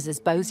watches as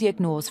Bosie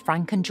ignores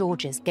Frank and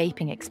George's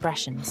gaping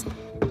expressions,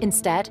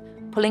 instead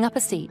pulling up a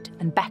seat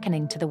and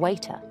beckoning to the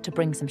waiter to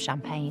bring some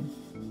champagne.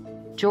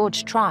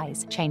 George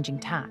tries changing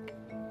tack.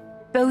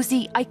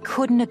 Bosie, I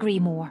couldn't agree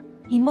more.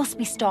 He must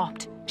be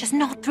stopped, just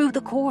not through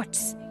the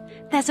courts.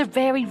 There's a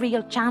very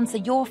real chance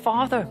that your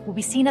father will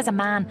be seen as a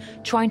man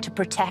trying to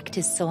protect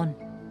his son.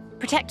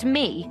 Protect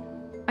me?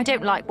 I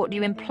don't like what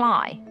you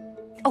imply.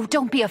 Oh,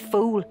 don't be a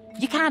fool.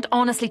 You can't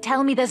honestly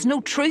tell me there's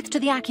no truth to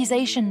the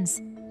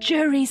accusations.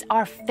 Juries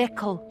are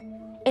fickle.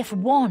 If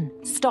one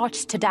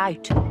starts to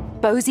doubt...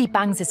 Bosie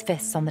bangs his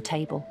fists on the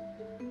table.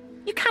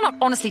 You cannot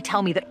honestly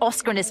tell me that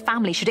Oscar and his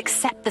family should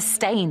accept the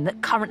stain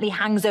that currently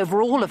hangs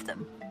over all of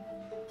them.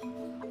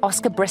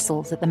 Oscar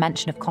bristles at the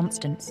mention of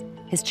Constance,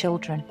 his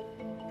children.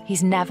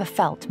 He's never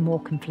felt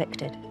more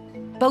conflicted.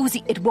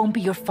 Bosie, it won't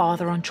be your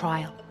father on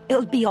trial.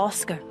 It'll be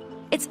Oscar.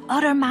 It's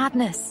utter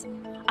madness.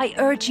 I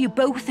urge you,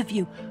 both of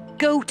you,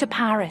 go to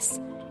Paris.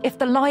 If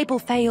the libel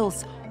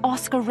fails,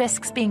 Oscar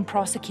risks being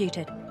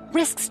prosecuted,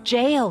 risks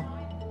jail.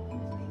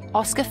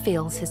 Oscar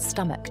feels his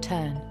stomach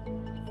turn.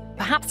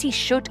 Perhaps he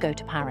should go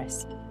to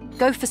Paris,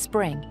 go for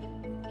spring.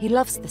 He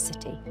loves the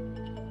city.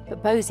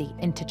 But Bosie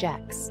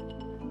interjects.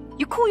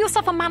 You call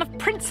yourself a man of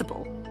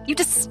principle? You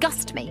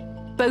disgust me,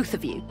 both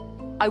of you.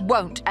 I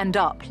won't end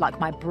up like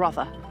my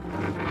brother.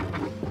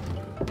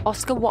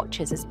 Oscar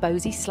watches as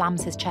Bosie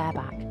slams his chair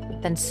back,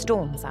 then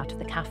storms out of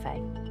the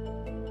cafe.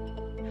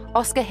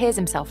 Oscar hears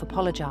himself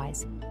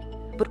apologise,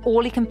 but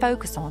all he can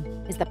focus on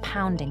is the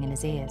pounding in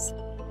his ears.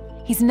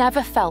 He's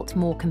never felt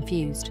more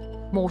confused,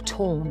 more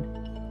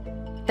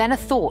torn. Then a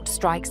thought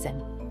strikes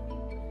him.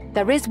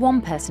 There is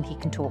one person he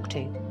can talk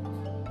to,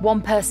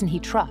 one person he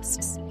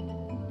trusts,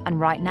 and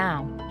right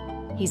now,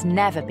 he's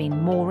never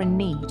been more in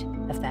need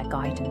of their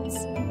guidance.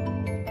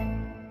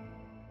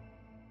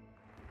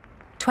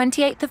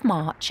 28th of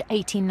March,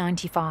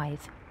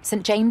 1895,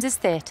 St James's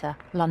Theatre,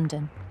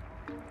 London.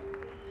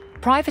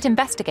 Private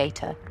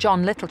investigator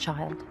John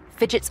Littlechild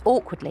fidgets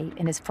awkwardly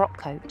in his frock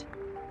coat.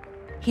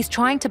 He's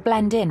trying to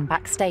blend in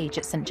backstage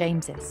at St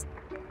James's.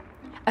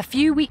 A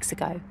few weeks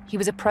ago, he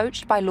was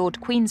approached by Lord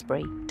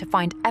Queensberry to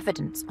find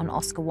evidence on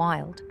Oscar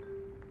Wilde.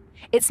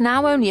 It's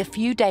now only a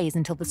few days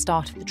until the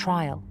start of the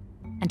trial,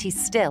 and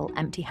he's still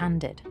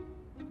empty-handed.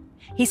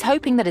 He's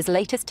hoping that his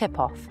latest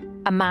tip-off,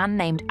 a man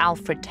named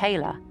Alfred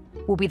Taylor,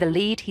 will be the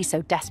lead he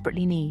so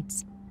desperately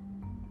needs.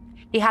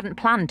 He hadn't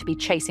planned to be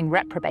chasing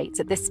reprobates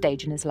at this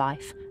stage in his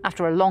life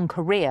after a long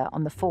career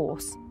on the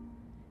force.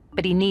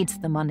 But he needs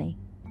the money.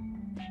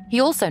 He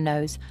also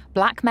knows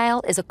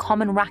blackmail is a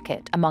common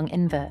racket among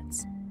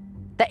inverts.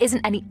 There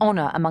isn't any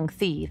honour among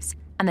thieves,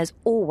 and there's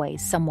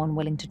always someone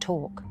willing to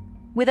talk,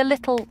 with a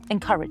little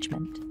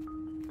encouragement.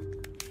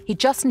 He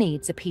just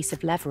needs a piece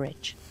of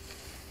leverage.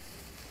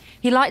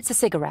 He lights a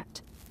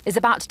cigarette, is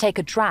about to take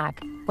a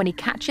drag when he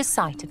catches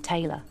sight of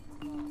Taylor,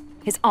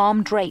 his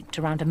arm draped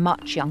around a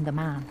much younger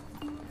man.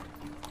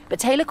 But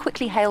Taylor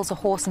quickly hails a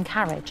horse and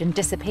carriage and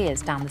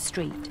disappears down the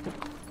street.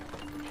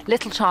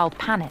 Little Child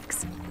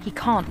panics. He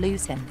can't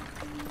lose him.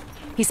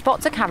 He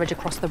spots a carriage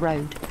across the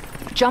road,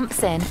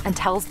 jumps in and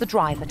tells the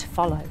driver to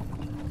follow.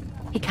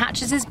 He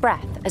catches his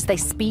breath as they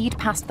speed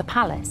past the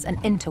palace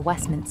and into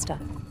Westminster.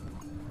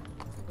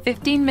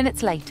 15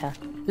 minutes later,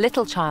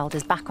 Little Child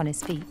is back on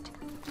his feet.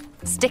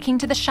 Sticking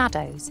to the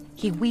shadows,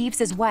 he weaves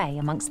his way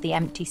amongst the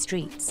empty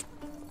streets.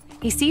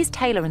 He sees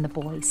Taylor and the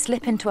boy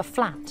slip into a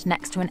flat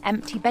next to an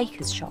empty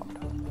baker's shop.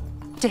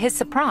 To his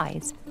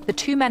surprise, the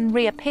two men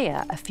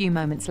reappear a few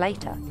moments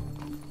later.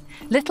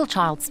 Little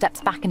Child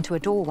steps back into a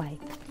doorway.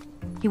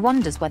 He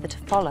wonders whether to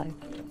follow.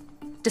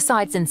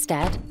 Decides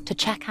instead to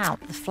check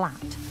out the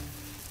flat.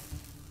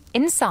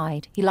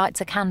 Inside, he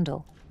lights a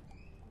candle.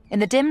 In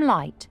the dim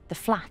light, the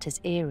flat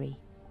is eerie.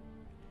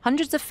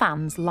 Hundreds of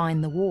fans line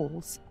the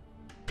walls.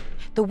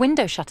 The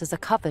window shutters are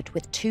covered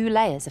with 2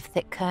 layers of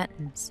thick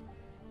curtains.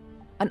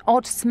 An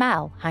odd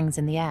smell hangs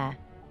in the air.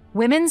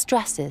 Women's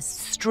dresses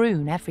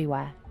strewn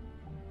everywhere.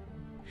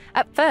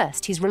 At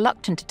first, he's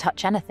reluctant to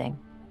touch anything.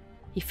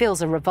 He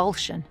feels a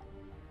revulsion,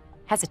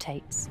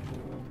 hesitates,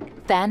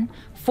 then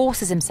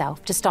forces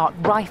himself to start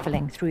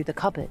rifling through the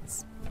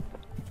cupboards.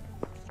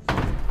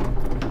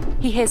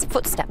 He hears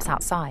footsteps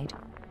outside.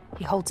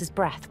 He holds his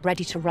breath,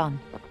 ready to run,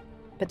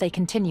 but they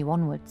continue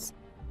onwards.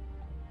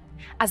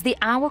 As the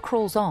hour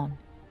crawls on,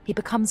 he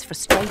becomes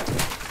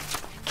frustrated,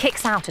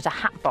 kicks out at a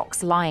hat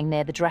box lying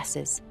near the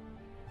dresses.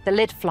 The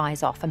lid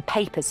flies off and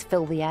papers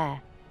fill the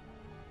air.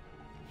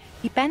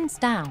 He bends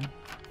down.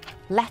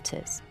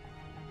 Letters.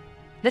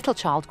 Little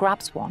Child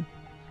grabs one,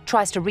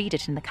 tries to read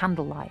it in the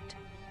candlelight.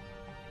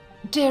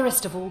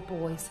 Dearest of all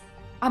boys,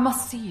 I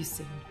must see you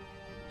soon.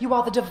 You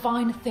are the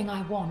divine thing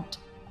I want,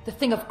 the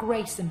thing of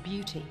grace and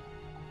beauty.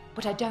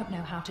 But I don't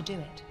know how to do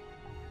it.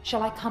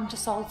 Shall I come to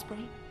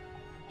Salisbury?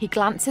 He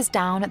glances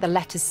down at the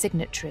letter's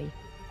signatory.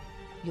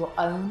 Your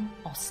own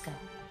Oscar.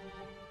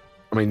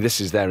 I mean, this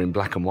is there in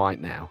black and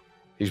white now.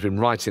 He's been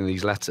writing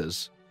these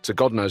letters to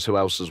God knows who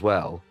else as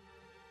well,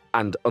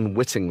 and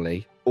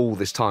unwittingly, all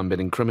this time been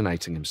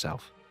incriminating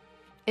himself.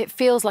 It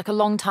feels like a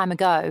long time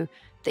ago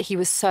that he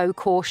was so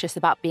cautious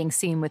about being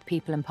seen with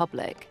people in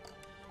public.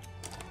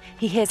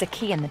 He hears a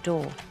key in the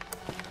door.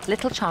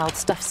 Little Child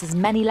stuffs as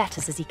many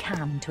letters as he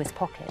can into his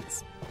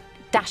pockets,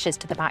 dashes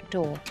to the back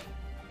door,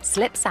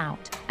 slips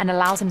out and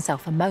allows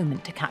himself a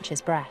moment to catch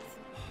his breath.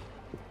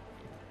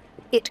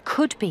 It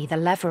could be the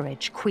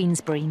leverage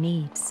Queensberry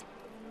needs.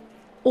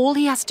 All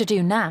he has to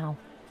do now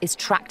is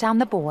track down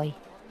the boy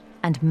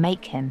and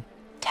make him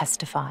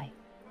testify.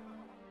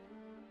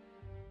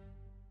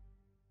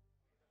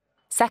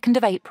 2nd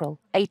of April,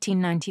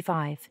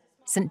 1895,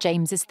 St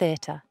James's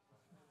Theatre.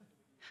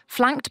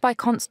 Flanked by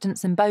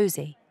Constance and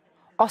Bosie,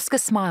 Oscar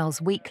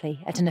smiles weakly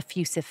at an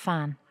effusive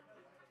fan.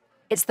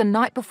 It's the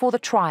night before the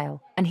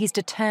trial, and he's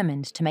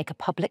determined to make a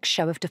public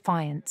show of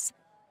defiance.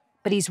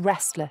 But he's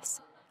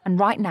restless, and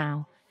right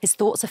now, his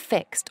thoughts are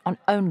fixed on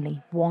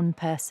only one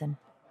person.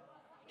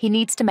 He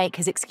needs to make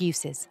his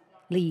excuses,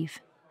 leave.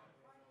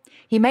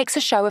 He makes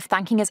a show of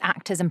thanking his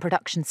actors and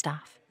production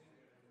staff.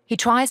 He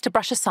tries to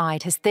brush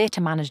aside his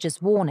theatre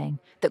manager's warning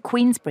that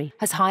Queensberry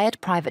has hired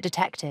private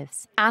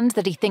detectives and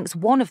that he thinks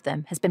one of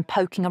them has been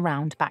poking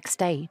around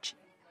backstage.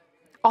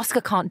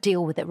 Oscar can't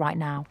deal with it right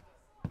now.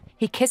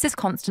 He kisses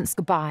Constance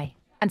goodbye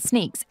and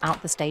sneaks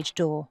out the stage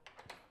door.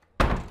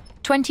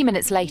 20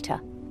 minutes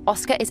later,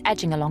 Oscar is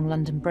edging along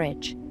London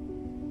Bridge.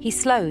 He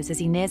slows as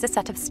he nears a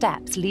set of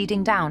steps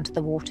leading down to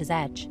the water's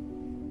edge.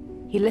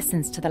 He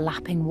listens to the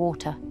lapping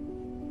water,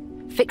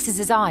 fixes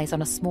his eyes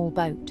on a small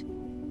boat.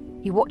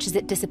 He watches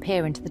it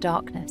disappear into the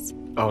darkness.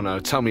 Oh no,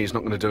 tell me he's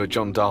not going to do a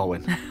John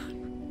Darwin.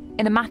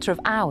 In a matter of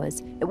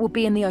hours, it will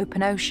be in the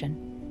open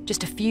ocean,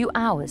 just a few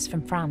hours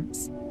from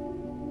France.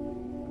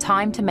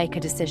 Time to make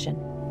a decision.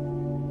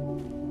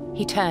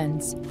 He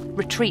turns,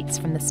 retreats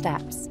from the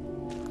steps,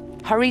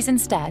 hurries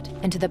instead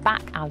into the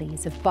back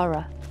alleys of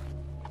Borough.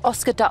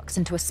 Oscar ducks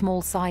into a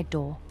small side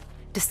door,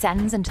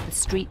 descends into the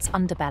street's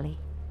underbelly,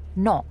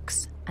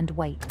 knocks and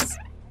waits.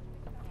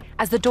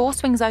 As the door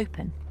swings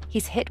open,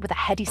 he's hit with a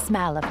heady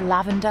smell of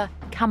lavender,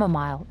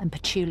 chamomile and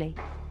patchouli.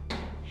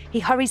 He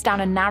hurries down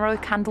a narrow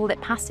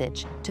candlelit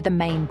passage to the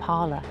main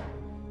parlour,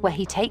 where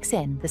he takes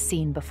in the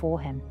scene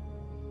before him.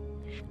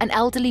 An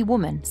elderly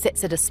woman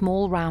sits at a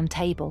small round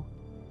table.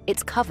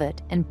 It's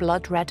covered in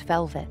blood-red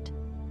velvet.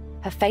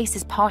 Her face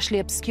is partially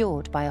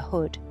obscured by a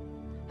hood,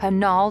 her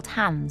gnarled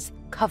hands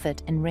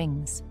covered in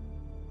rings.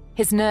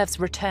 His nerves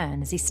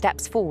return as he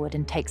steps forward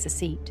and takes a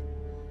seat.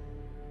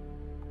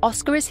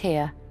 Oscar is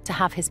here to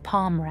have his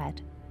palm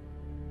read.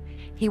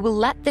 He will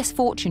let this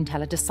fortune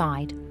teller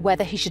decide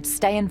whether he should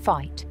stay and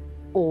fight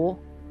or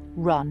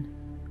run.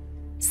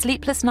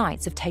 Sleepless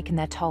nights have taken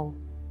their toll.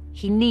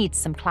 He needs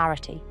some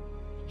clarity.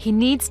 He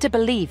needs to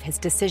believe his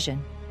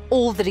decision.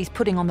 All that he's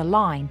putting on the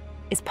line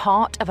is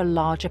part of a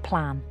larger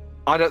plan.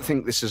 I don't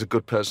think this is a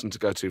good person to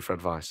go to for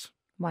advice.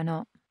 Why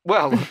not?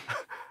 Well,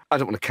 I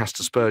don't want to cast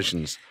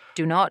aspersions.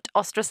 Do not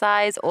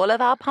ostracize all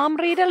of our palm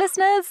reader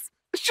listeners.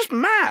 It's just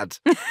mad.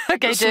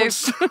 Okay, do.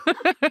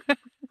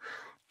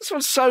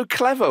 Someone so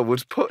clever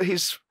would put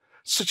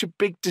such a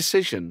big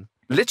decision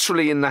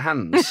literally in the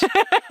hands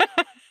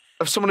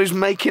of someone who's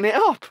making it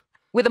up.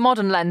 With a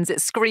modern lens,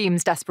 it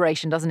screams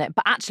desperation, doesn't it?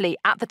 But actually,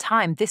 at the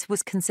time, this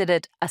was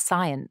considered a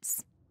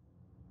science.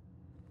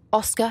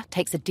 Oscar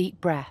takes a deep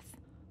breath.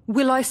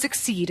 Will I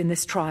succeed in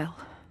this trial?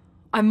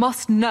 I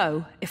must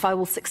know if I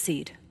will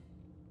succeed.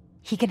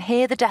 He can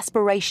hear the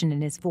desperation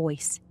in his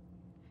voice.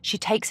 She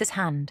takes his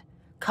hand,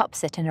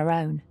 cups it in her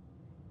own.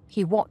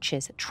 He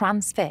watches,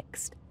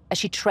 transfixed, as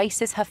she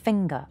traces her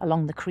finger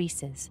along the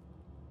creases.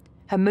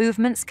 Her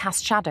movements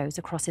cast shadows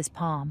across his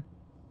palm.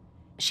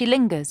 She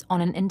lingers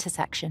on an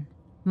intersection,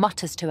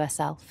 mutters to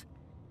herself.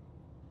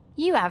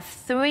 You have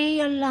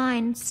 3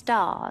 aligned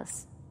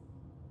stars.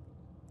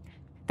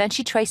 Then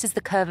she traces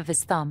the curve of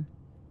his thumb.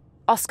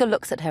 Oscar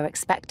looks at her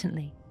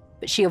expectantly,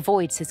 but she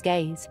avoids his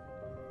gaze.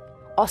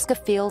 Oscar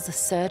feels a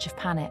surge of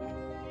panic.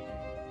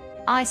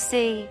 I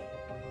see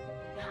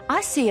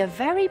a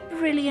very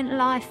brilliant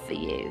life for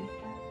you.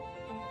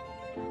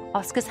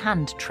 Oscar's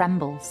hand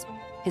trembles.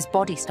 His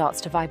body starts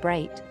to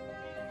vibrate.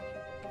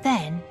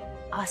 Then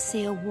I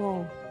see a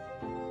wall.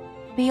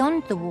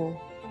 Beyond the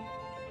wall,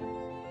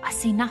 I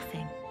see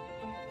nothing.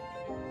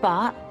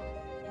 But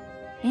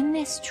in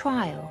this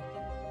trial,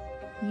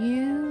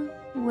 you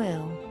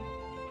will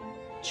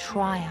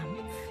triumph.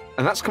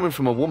 And that's coming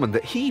from a woman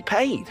that he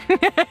paid.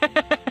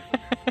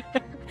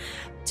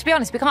 To be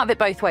honest, we can't have it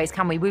both ways,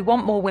 can we? We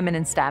want more women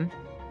in STEM.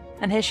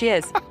 And here she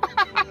is.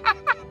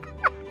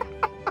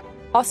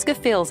 Oscar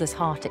feels his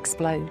heart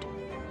explode.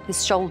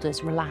 His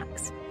shoulders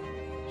relax.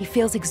 He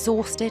feels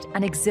exhausted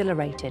and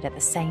exhilarated at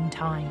the same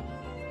time.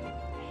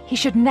 He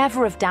should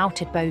never have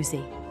doubted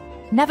Bosie,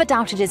 never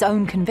doubted his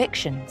own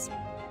convictions.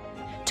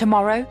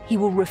 Tomorrow, he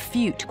will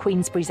refute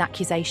Queensberry's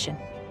accusation.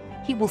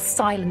 He will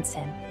silence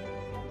him.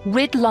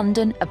 Rid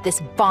London of this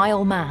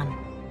vile man,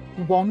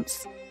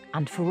 once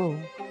and for all.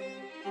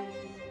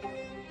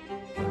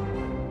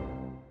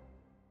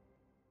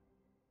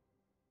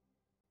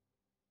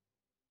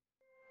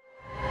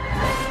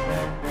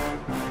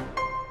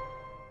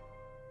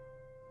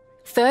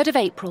 Third of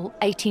April,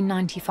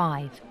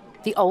 1895,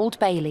 the Old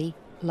Bailey,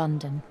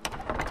 London.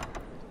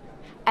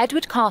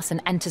 Edward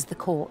Carson enters the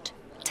court,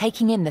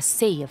 taking in the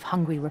sea of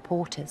hungry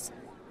reporters.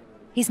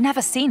 He's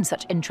never seen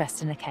such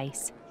interest in a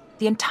case.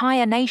 The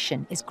entire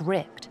nation is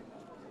gripped.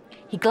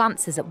 He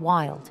glances at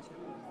Wilde.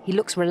 He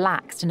looks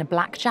relaxed in a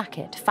black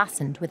jacket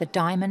fastened with a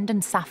diamond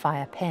and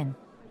sapphire pin.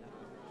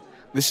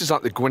 This is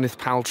like the Gwyneth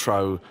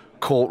Paltrow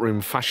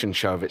courtroom fashion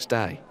show of its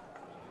day.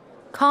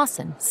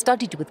 Carson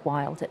studied with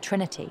Wilde at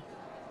Trinity.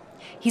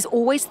 He's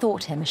always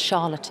thought him a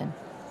charlatan.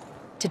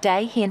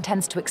 Today, he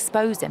intends to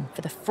expose him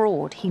for the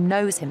fraud he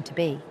knows him to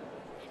be.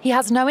 He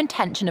has no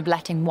intention of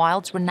letting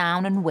Wilde's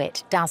renown and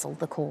wit dazzle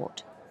the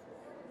court.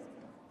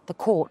 The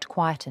court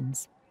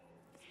quietens.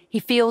 He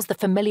feels the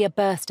familiar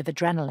burst of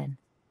adrenaline.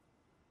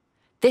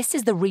 This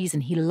is the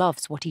reason he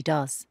loves what he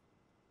does.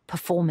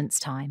 Performance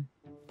time.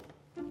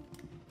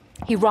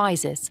 He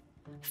rises,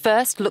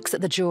 first looks at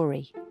the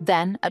jury,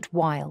 then at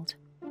Wilde.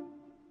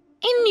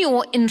 In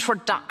your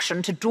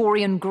introduction to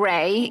Dorian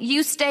Gray,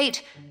 you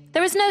state,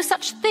 there is no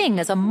such thing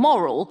as a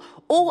moral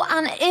or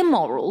an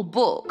immoral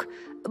book.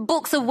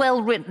 Books are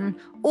well written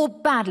or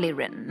badly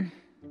written.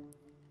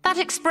 That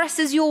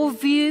expresses your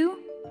view?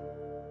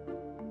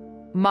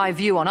 My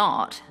view on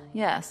art,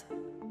 yes.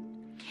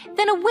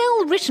 Then a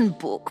well-written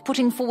book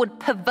putting forward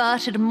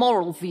perverted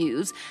moral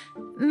views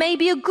may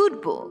be a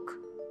good book.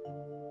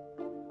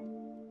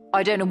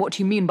 I don't know what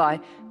you mean by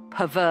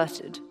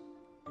perverted.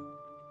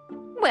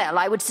 Well,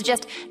 I would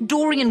suggest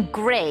Dorian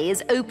Gray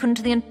is open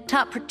to the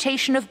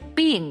interpretation of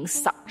being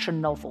such a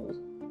novel.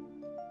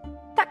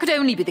 That could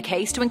only be the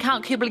case to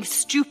incalculably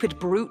stupid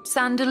brutes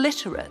and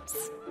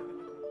illiterates.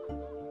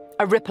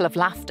 A ripple of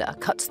laughter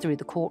cuts through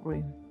the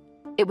courtroom.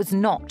 It was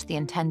not the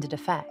intended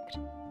effect,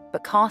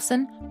 but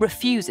Carson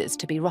refuses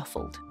to be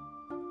ruffled.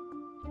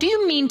 Do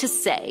you mean to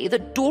say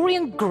that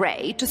Dorian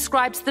Gray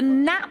describes the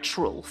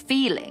natural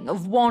feeling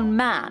of one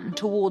man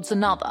towards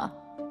another?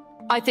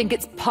 I think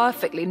it's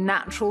perfectly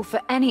natural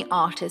for any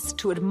artist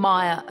to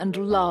admire and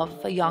love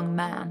a young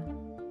man.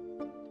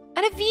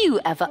 And have you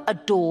ever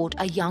adored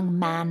a young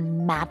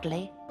man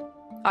madly?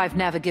 I've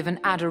never given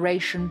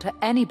adoration to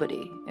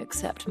anybody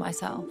except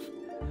myself.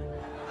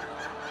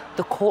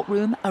 The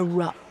courtroom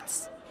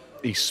erupts.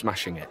 He's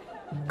smashing it.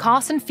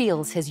 Carson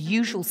feels his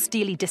usual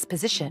steely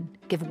disposition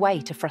give way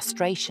to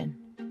frustration.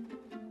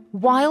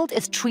 Wilde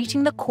is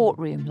treating the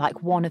courtroom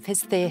like one of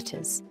his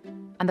theatres,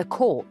 and the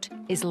court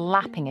is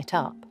lapping it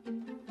up.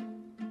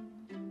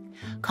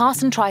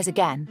 Carson tries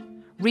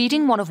again,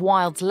 reading one of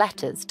Wilde's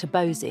letters to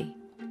Bosie.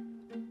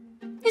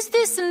 Is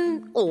this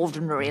an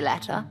ordinary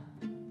letter?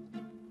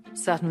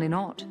 Certainly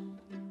not.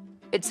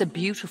 It's a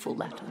beautiful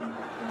letter.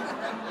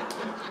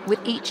 With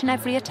each and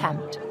every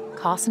attempt,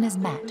 Carson is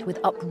met with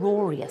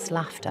uproarious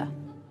laughter.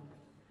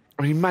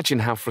 I mean, imagine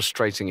how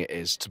frustrating it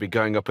is to be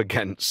going up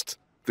against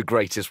the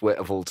greatest wit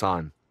of all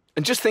time.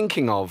 And just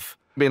thinking of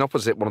being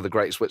opposite one of the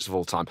greatest wits of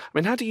all time. I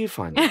mean, how do you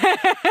find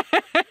it?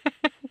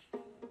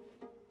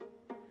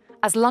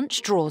 As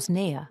lunch draws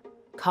near,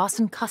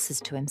 Carson cusses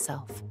to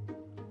himself.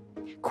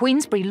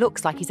 Queensberry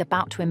looks like he's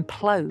about to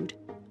implode.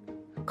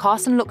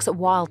 Carson looks at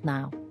Wilde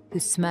now, who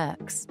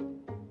smirks.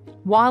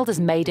 Wilde has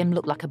made him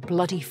look like a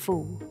bloody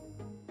fool.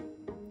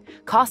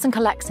 Carson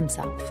collects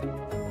himself.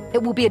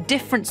 It will be a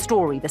different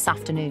story this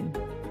afternoon.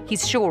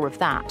 He's sure of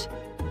that.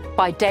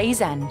 By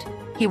day's end,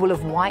 he will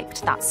have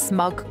wiped that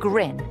smug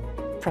grin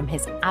from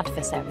his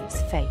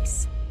adversary's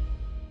face.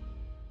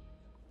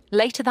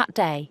 Later that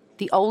day,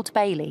 the Old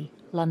Bailey,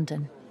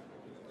 London.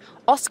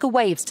 Oscar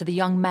waves to the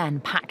young men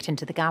packed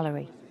into the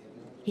gallery.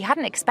 He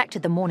hadn't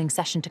expected the morning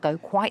session to go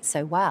quite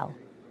so well.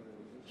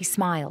 He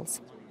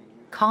smiles.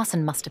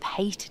 Carson must have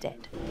hated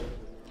it.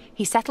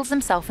 He settles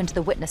himself into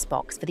the witness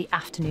box for the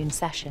afternoon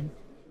session.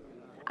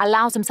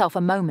 Allows himself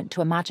a moment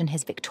to imagine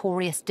his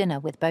victorious dinner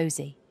with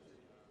Bosie.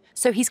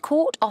 So he's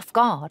caught off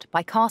guard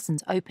by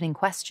Carson's opening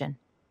question.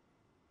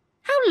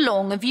 How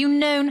long have you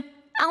known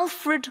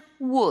Alfred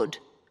Wood?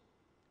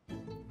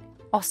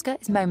 Oscar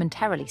is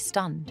momentarily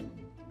stunned.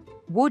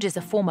 Wood is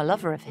a former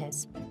lover of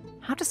his.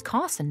 How does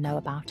Carson know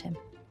about him?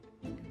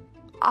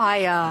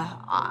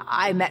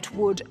 I met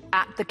Wood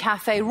at the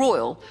Café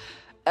Royal.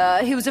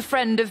 He was a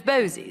friend of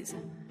Bosie's.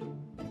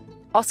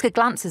 Oscar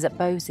glances at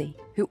Bosie,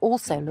 who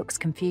also looks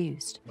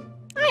confused.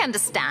 I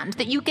understand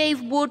that you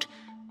gave Wood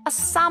a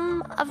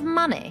sum of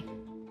money.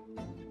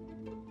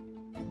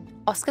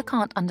 Oscar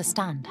can't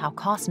understand how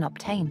Carson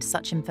obtained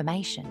such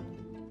information.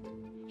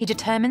 He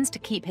determines to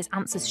keep his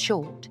answers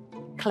short,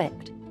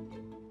 clipped.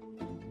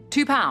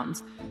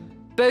 £2.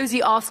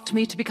 Bosie asked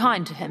me to be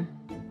kind to him.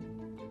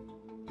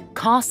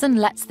 Carson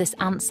lets this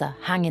answer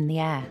hang in the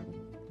air,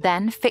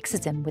 then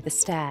fixes him with a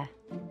stare.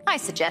 I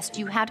suggest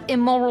you had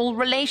immoral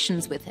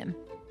relations with him,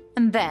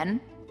 and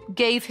then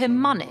gave him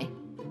money.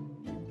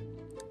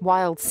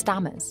 Wilde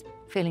stammers,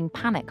 feeling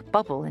panic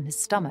bubble in his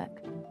stomach.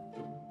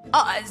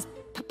 It's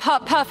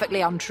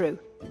perfectly untrue.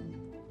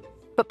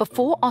 But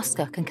before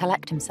Oscar can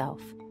collect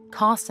himself,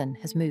 Carson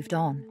has moved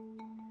on.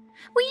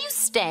 Were you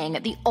staying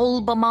at the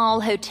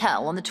Albemarle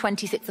Hotel on the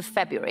 26th of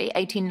February,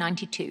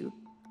 1892?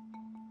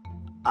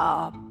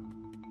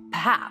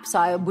 Perhaps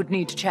I would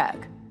need to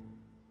check.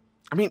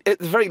 I mean, at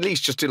the very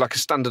least, just do like a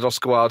standard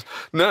Oscar Wilde.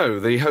 No,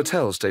 the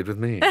hotel stayed with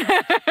me.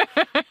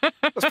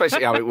 That's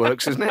basically how it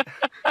works, isn't it?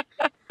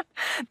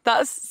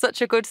 That's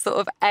such a good sort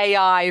of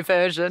AI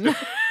version.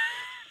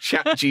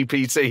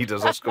 ChatGPT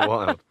does Oscar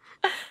Wilde.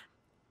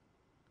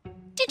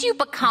 Did you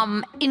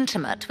become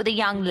intimate with a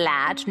young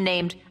lad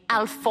named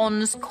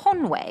Alphonse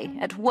Conway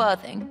at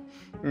Worthing?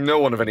 No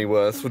one of any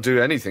worth would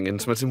do anything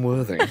intimate in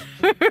Worthing.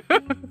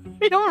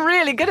 You're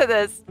really good at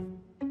this.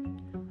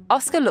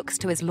 Oscar looks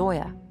to his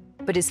lawyer,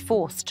 but is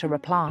forced to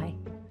reply.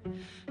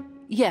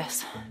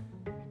 Yes.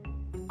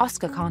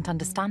 Oscar can't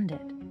understand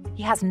it.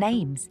 He has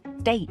names,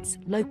 dates,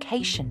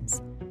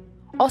 locations.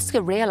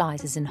 Oscar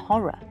realises in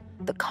horror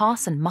that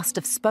Carson must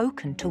have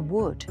spoken to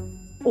Wood,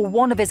 or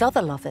one of his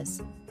other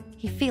lovers.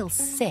 He feels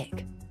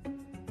sick.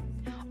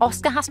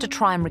 Oscar has to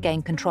try and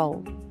regain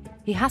control.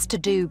 He has to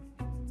do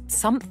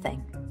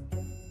something.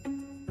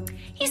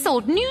 He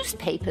sold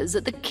newspapers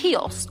at the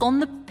kiosk on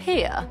the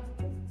pier.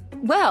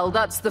 Well,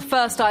 that's the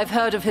first I've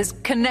heard of his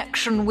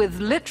connection with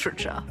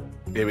literature.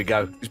 Here we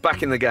go. He's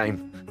back in the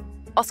game.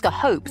 Oscar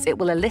hopes it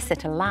will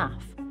elicit a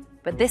laugh,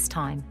 but this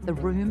time the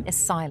room is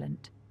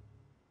silent.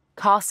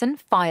 Carson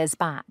fires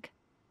back.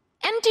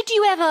 And did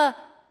you ever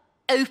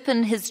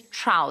open his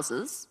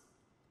trousers?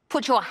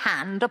 Put your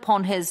hand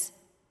upon his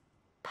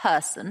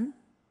person?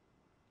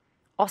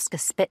 Oscar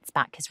spits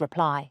back his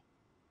reply.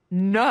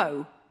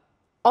 No.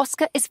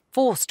 Oscar is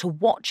forced to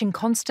watch in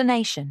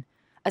consternation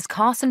as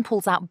Carson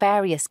pulls out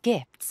various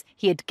gifts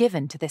he had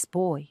given to this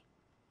boy.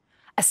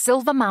 A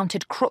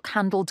silver-mounted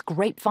crook-handled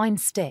grapevine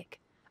stick,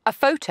 a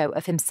photo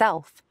of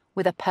himself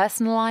with a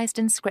personalised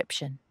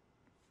inscription.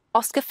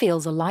 Oscar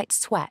feels a light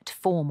sweat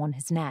form on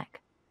his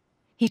neck.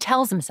 He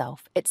tells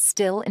himself it's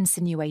still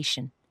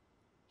insinuation.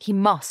 He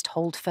must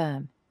hold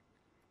firm.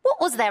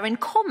 What was there in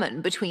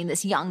common between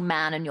this young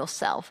man and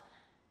yourself?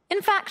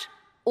 In fact,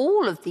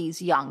 all of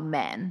these young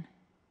men.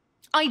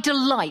 I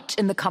delight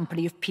in the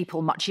company of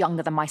people much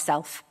younger than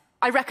myself.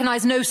 I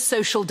recognise no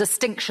social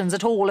distinctions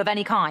at all of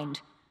any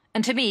kind.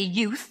 And to me,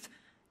 youth,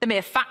 the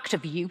mere fact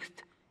of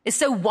youth, is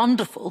so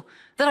wonderful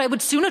that I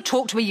would sooner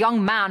talk to a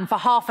young man for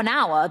half an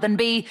hour than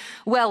be,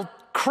 well,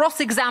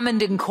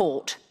 cross-examined in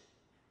court.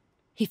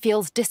 He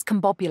feels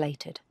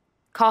discombobulated.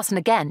 Carson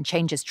again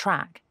changes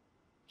track.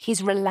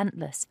 He's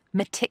relentless,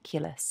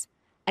 meticulous.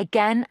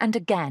 Again and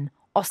again,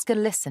 Oscar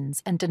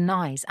listens and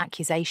denies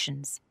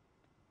accusations.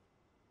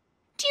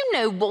 Do you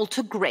know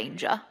Walter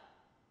Granger?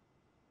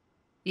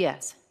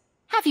 Yes.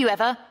 Have you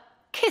ever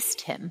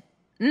kissed him?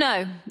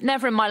 No,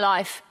 never in my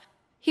life.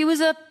 He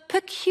was a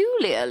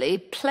peculiarly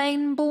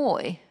plain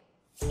boy.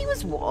 He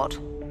was what?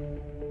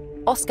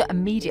 Oscar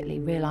immediately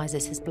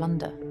realises his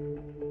blunder.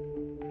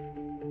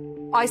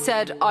 I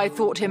said I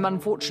thought him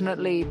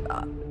unfortunately...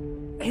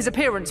 his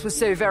appearance was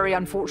so very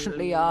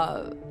unfortunately,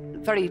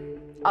 very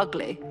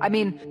ugly. I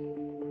mean,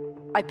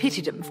 I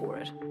pitied him for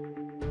it.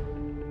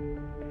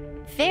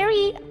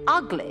 Very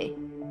ugly?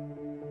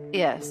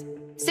 Yes.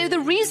 So the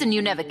reason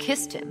you never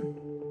kissed him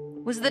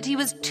was that he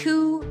was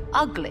too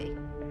ugly?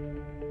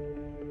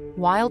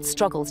 Wilde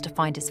struggles to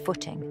find his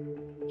footing.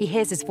 He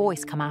hears his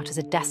voice come out as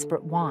a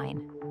desperate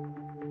whine.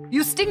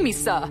 You sting me,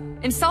 sir,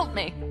 insult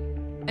me,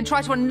 and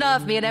try to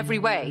unnerve me in every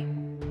way.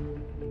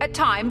 At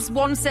times,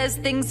 one says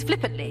things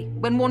flippantly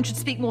when one should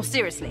speak more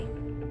seriously.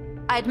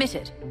 I admit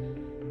it.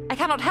 I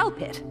cannot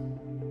help it.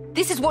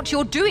 This is what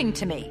you're doing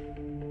to me.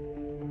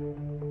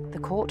 The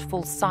court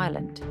falls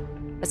silent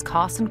as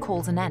Carson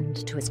calls an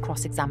end to his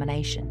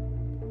cross-examination.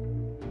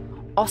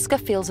 Oscar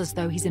feels as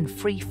though he's in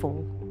free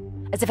fall,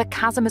 as if a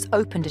chasm has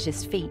opened at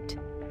his feet.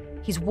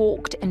 He's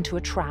walked into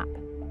a trap.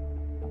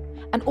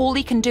 And all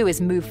he can do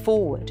is move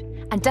forward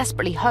and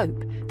desperately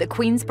hope that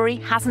Queensberry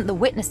hasn't the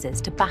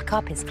witnesses to back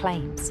up his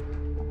claims.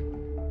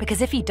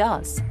 Because if he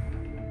does,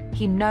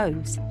 he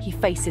knows he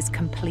faces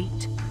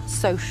complete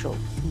social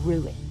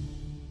ruin.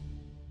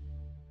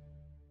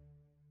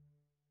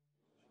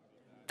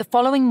 The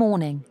following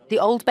morning, the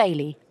Old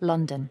Bailey,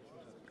 London.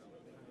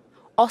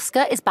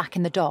 Oscar is back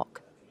in the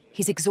dock.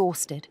 He's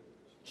exhausted.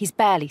 He's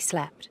barely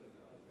slept.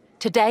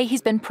 Today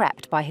he's been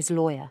prepped by his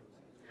lawyer,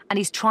 and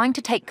he's trying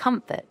to take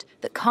comfort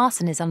that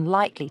Carson is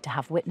unlikely to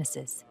have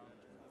witnesses.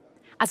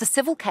 As a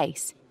civil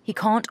case, he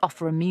can't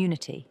offer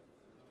immunity.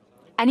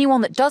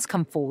 Anyone that does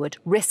come forward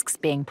risks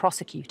being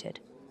prosecuted.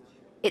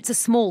 It's a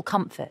small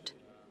comfort.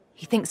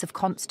 He thinks of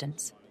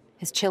Constance,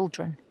 his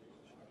children.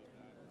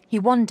 He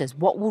wonders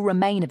what will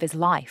remain of his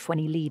life when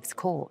he leaves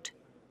court.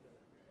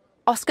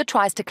 Oscar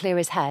tries to clear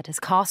his head as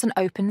Carson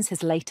opens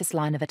his latest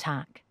line of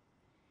attack.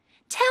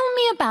 Tell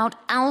me about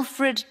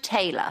Alfred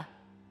Taylor.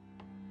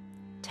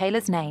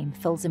 Taylor's name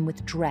fills him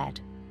with dread,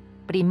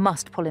 but he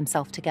must pull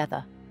himself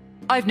together.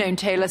 I've known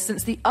Taylor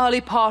since the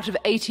early part of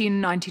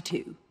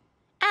 1892.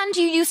 And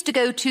you used to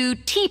go to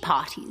tea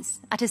parties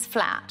at his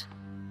flat?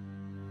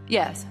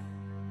 Yes.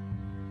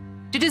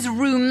 Did his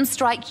room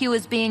strike you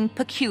as being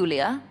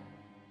peculiar?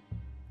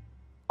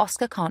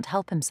 Oscar can't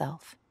help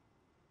himself.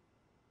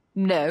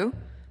 No,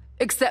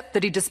 except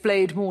that he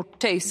displayed more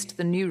taste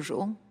than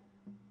usual.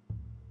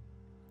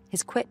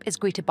 His quip is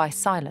greeted by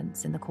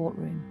silence in the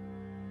courtroom.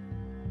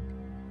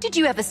 Did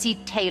you ever see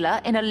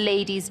Taylor in a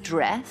lady's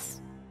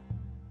dress?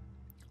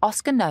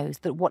 Oscar knows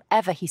that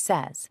whatever he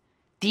says,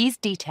 these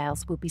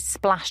details will be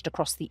splashed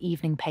across the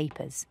evening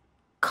papers.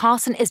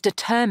 Carson is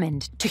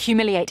determined to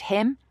humiliate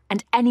him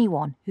and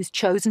anyone who's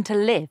chosen to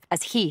live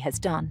as he has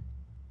done.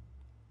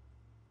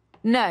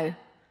 No.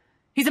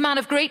 He's a man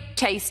of great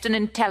taste and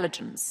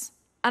intelligence,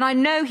 and I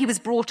know he was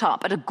brought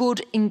up at a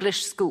good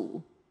English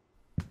school.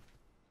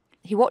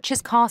 He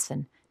watches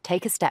Carson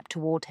take a step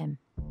toward him.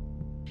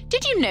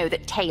 Did you know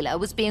that Taylor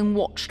was being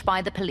watched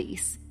by the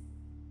police?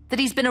 That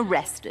he's been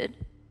arrested?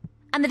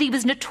 And that he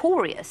was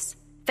notorious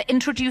for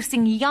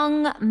introducing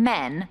young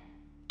men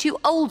to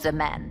older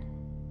men?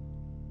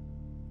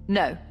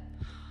 No,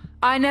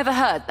 I never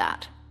heard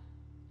that.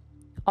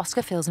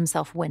 Oscar feels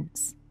himself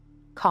wince.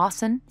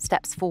 Carson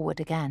steps forward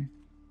again.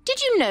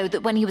 Did you know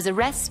that when he was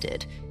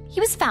arrested, he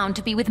was found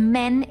to be with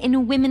men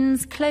in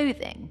women's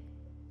clothing?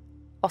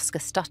 Oscar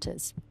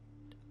stutters.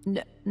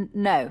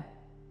 No.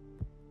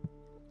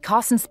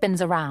 Carson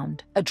spins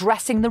around,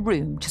 addressing the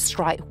room to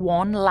strike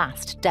one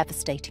last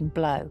devastating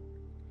blow.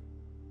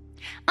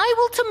 I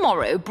will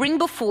tomorrow bring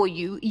before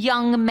you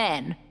young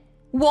men,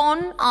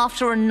 one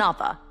after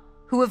another,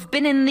 who have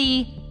been in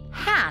the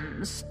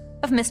hands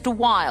of Mr.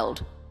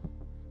 Wilde.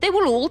 They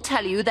will all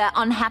tell you their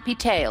unhappy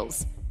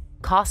tales.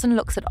 Carson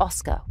looks at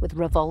Oscar with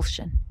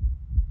revulsion.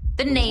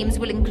 The names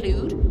will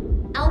include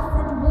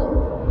Alfred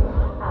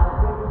Wood,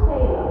 Alfred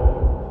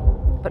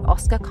Taylor. But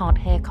Oscar can't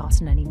hear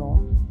Carson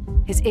anymore.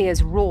 His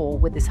ears roar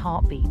with his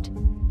heartbeat.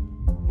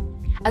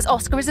 As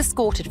Oscar is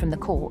escorted from the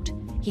court,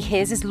 he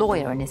hears his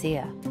lawyer in his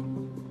ear.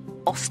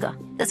 Oscar,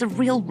 there's a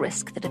real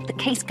risk that if the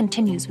case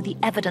continues with the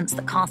evidence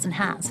that Carson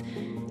has,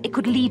 it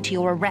could lead to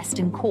your arrest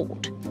in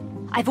court.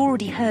 I've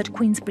already heard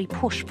Queensberry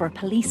push for a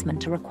policeman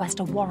to request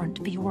a warrant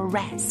for your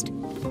arrest.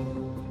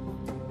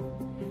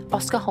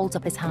 Oscar holds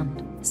up his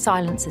hand,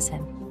 silences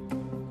him.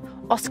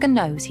 Oscar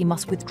knows he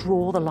must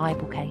withdraw the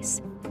libel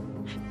case.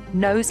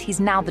 Knows he's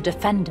now the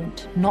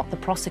defendant, not the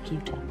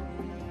prosecutor.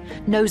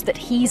 Knows that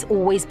he's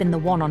always been the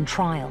one on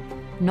trial,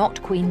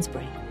 not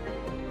Queensberry.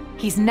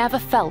 He's never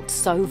felt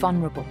so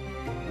vulnerable.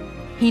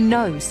 He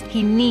knows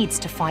he needs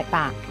to fight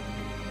back,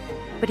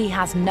 but he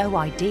has no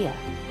idea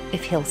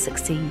if he'll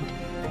succeed.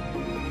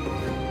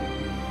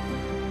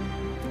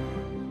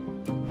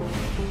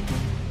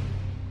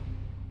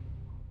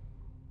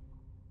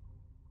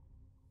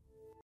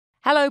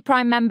 Hello,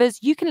 Prime members.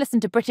 You can listen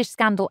to British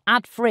Scandal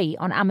ad-free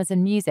on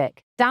Amazon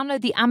Music.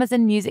 Download the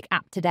Amazon Music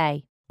app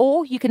today.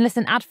 Or you can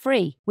listen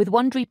ad-free with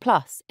Wondery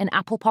Plus in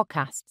Apple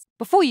Podcasts.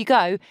 Before you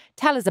go,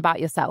 tell us about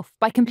yourself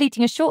by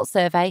completing a short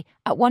survey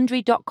at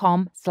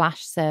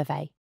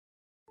wondery.com/survey.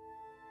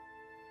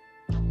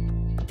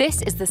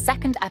 This is the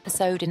second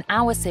episode in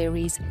our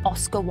series,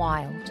 Oscar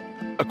Wilde.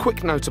 A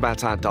quick note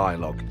about our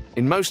dialogue.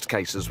 In most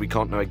cases, we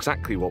can't know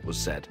exactly what was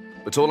said,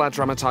 but all our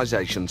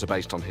dramatisations are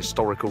based on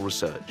historical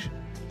research.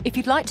 If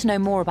you'd like to know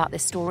more about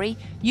this story,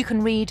 you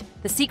can read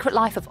The Secret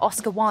Life of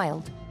Oscar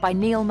Wilde by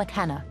Neil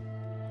McKenna,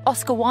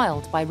 Oscar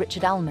Wilde by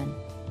Richard Ellman,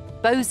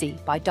 Bosie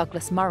by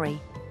Douglas Murray,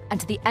 and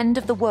To the End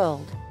of the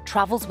World,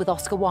 Travels with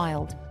Oscar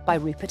Wilde by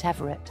Rupert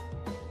Everett.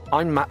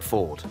 I'm Matt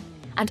Ford.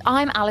 And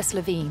I'm Alice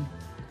Levine.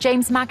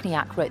 James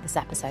Magniac wrote this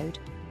episode.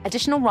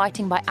 Additional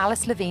writing by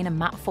Alice Levine and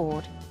Matt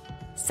Ford.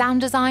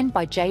 Sound design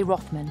by Jay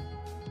Rothman.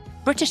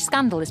 British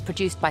Scandal is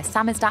produced by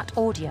Samizdat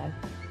Audio.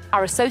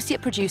 Our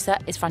associate producer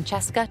is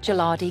Francesca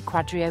Gilardi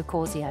Quadrio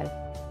Corsio.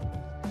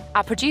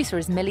 Our producer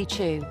is Millie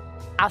Chu.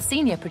 Our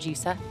senior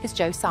producer is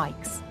Joe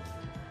Sykes.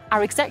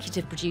 Our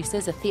executive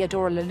producers are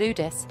Theodora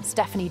Laludis,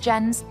 Stephanie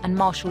Jens and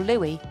Marshall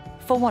Louis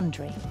for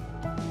Wondery.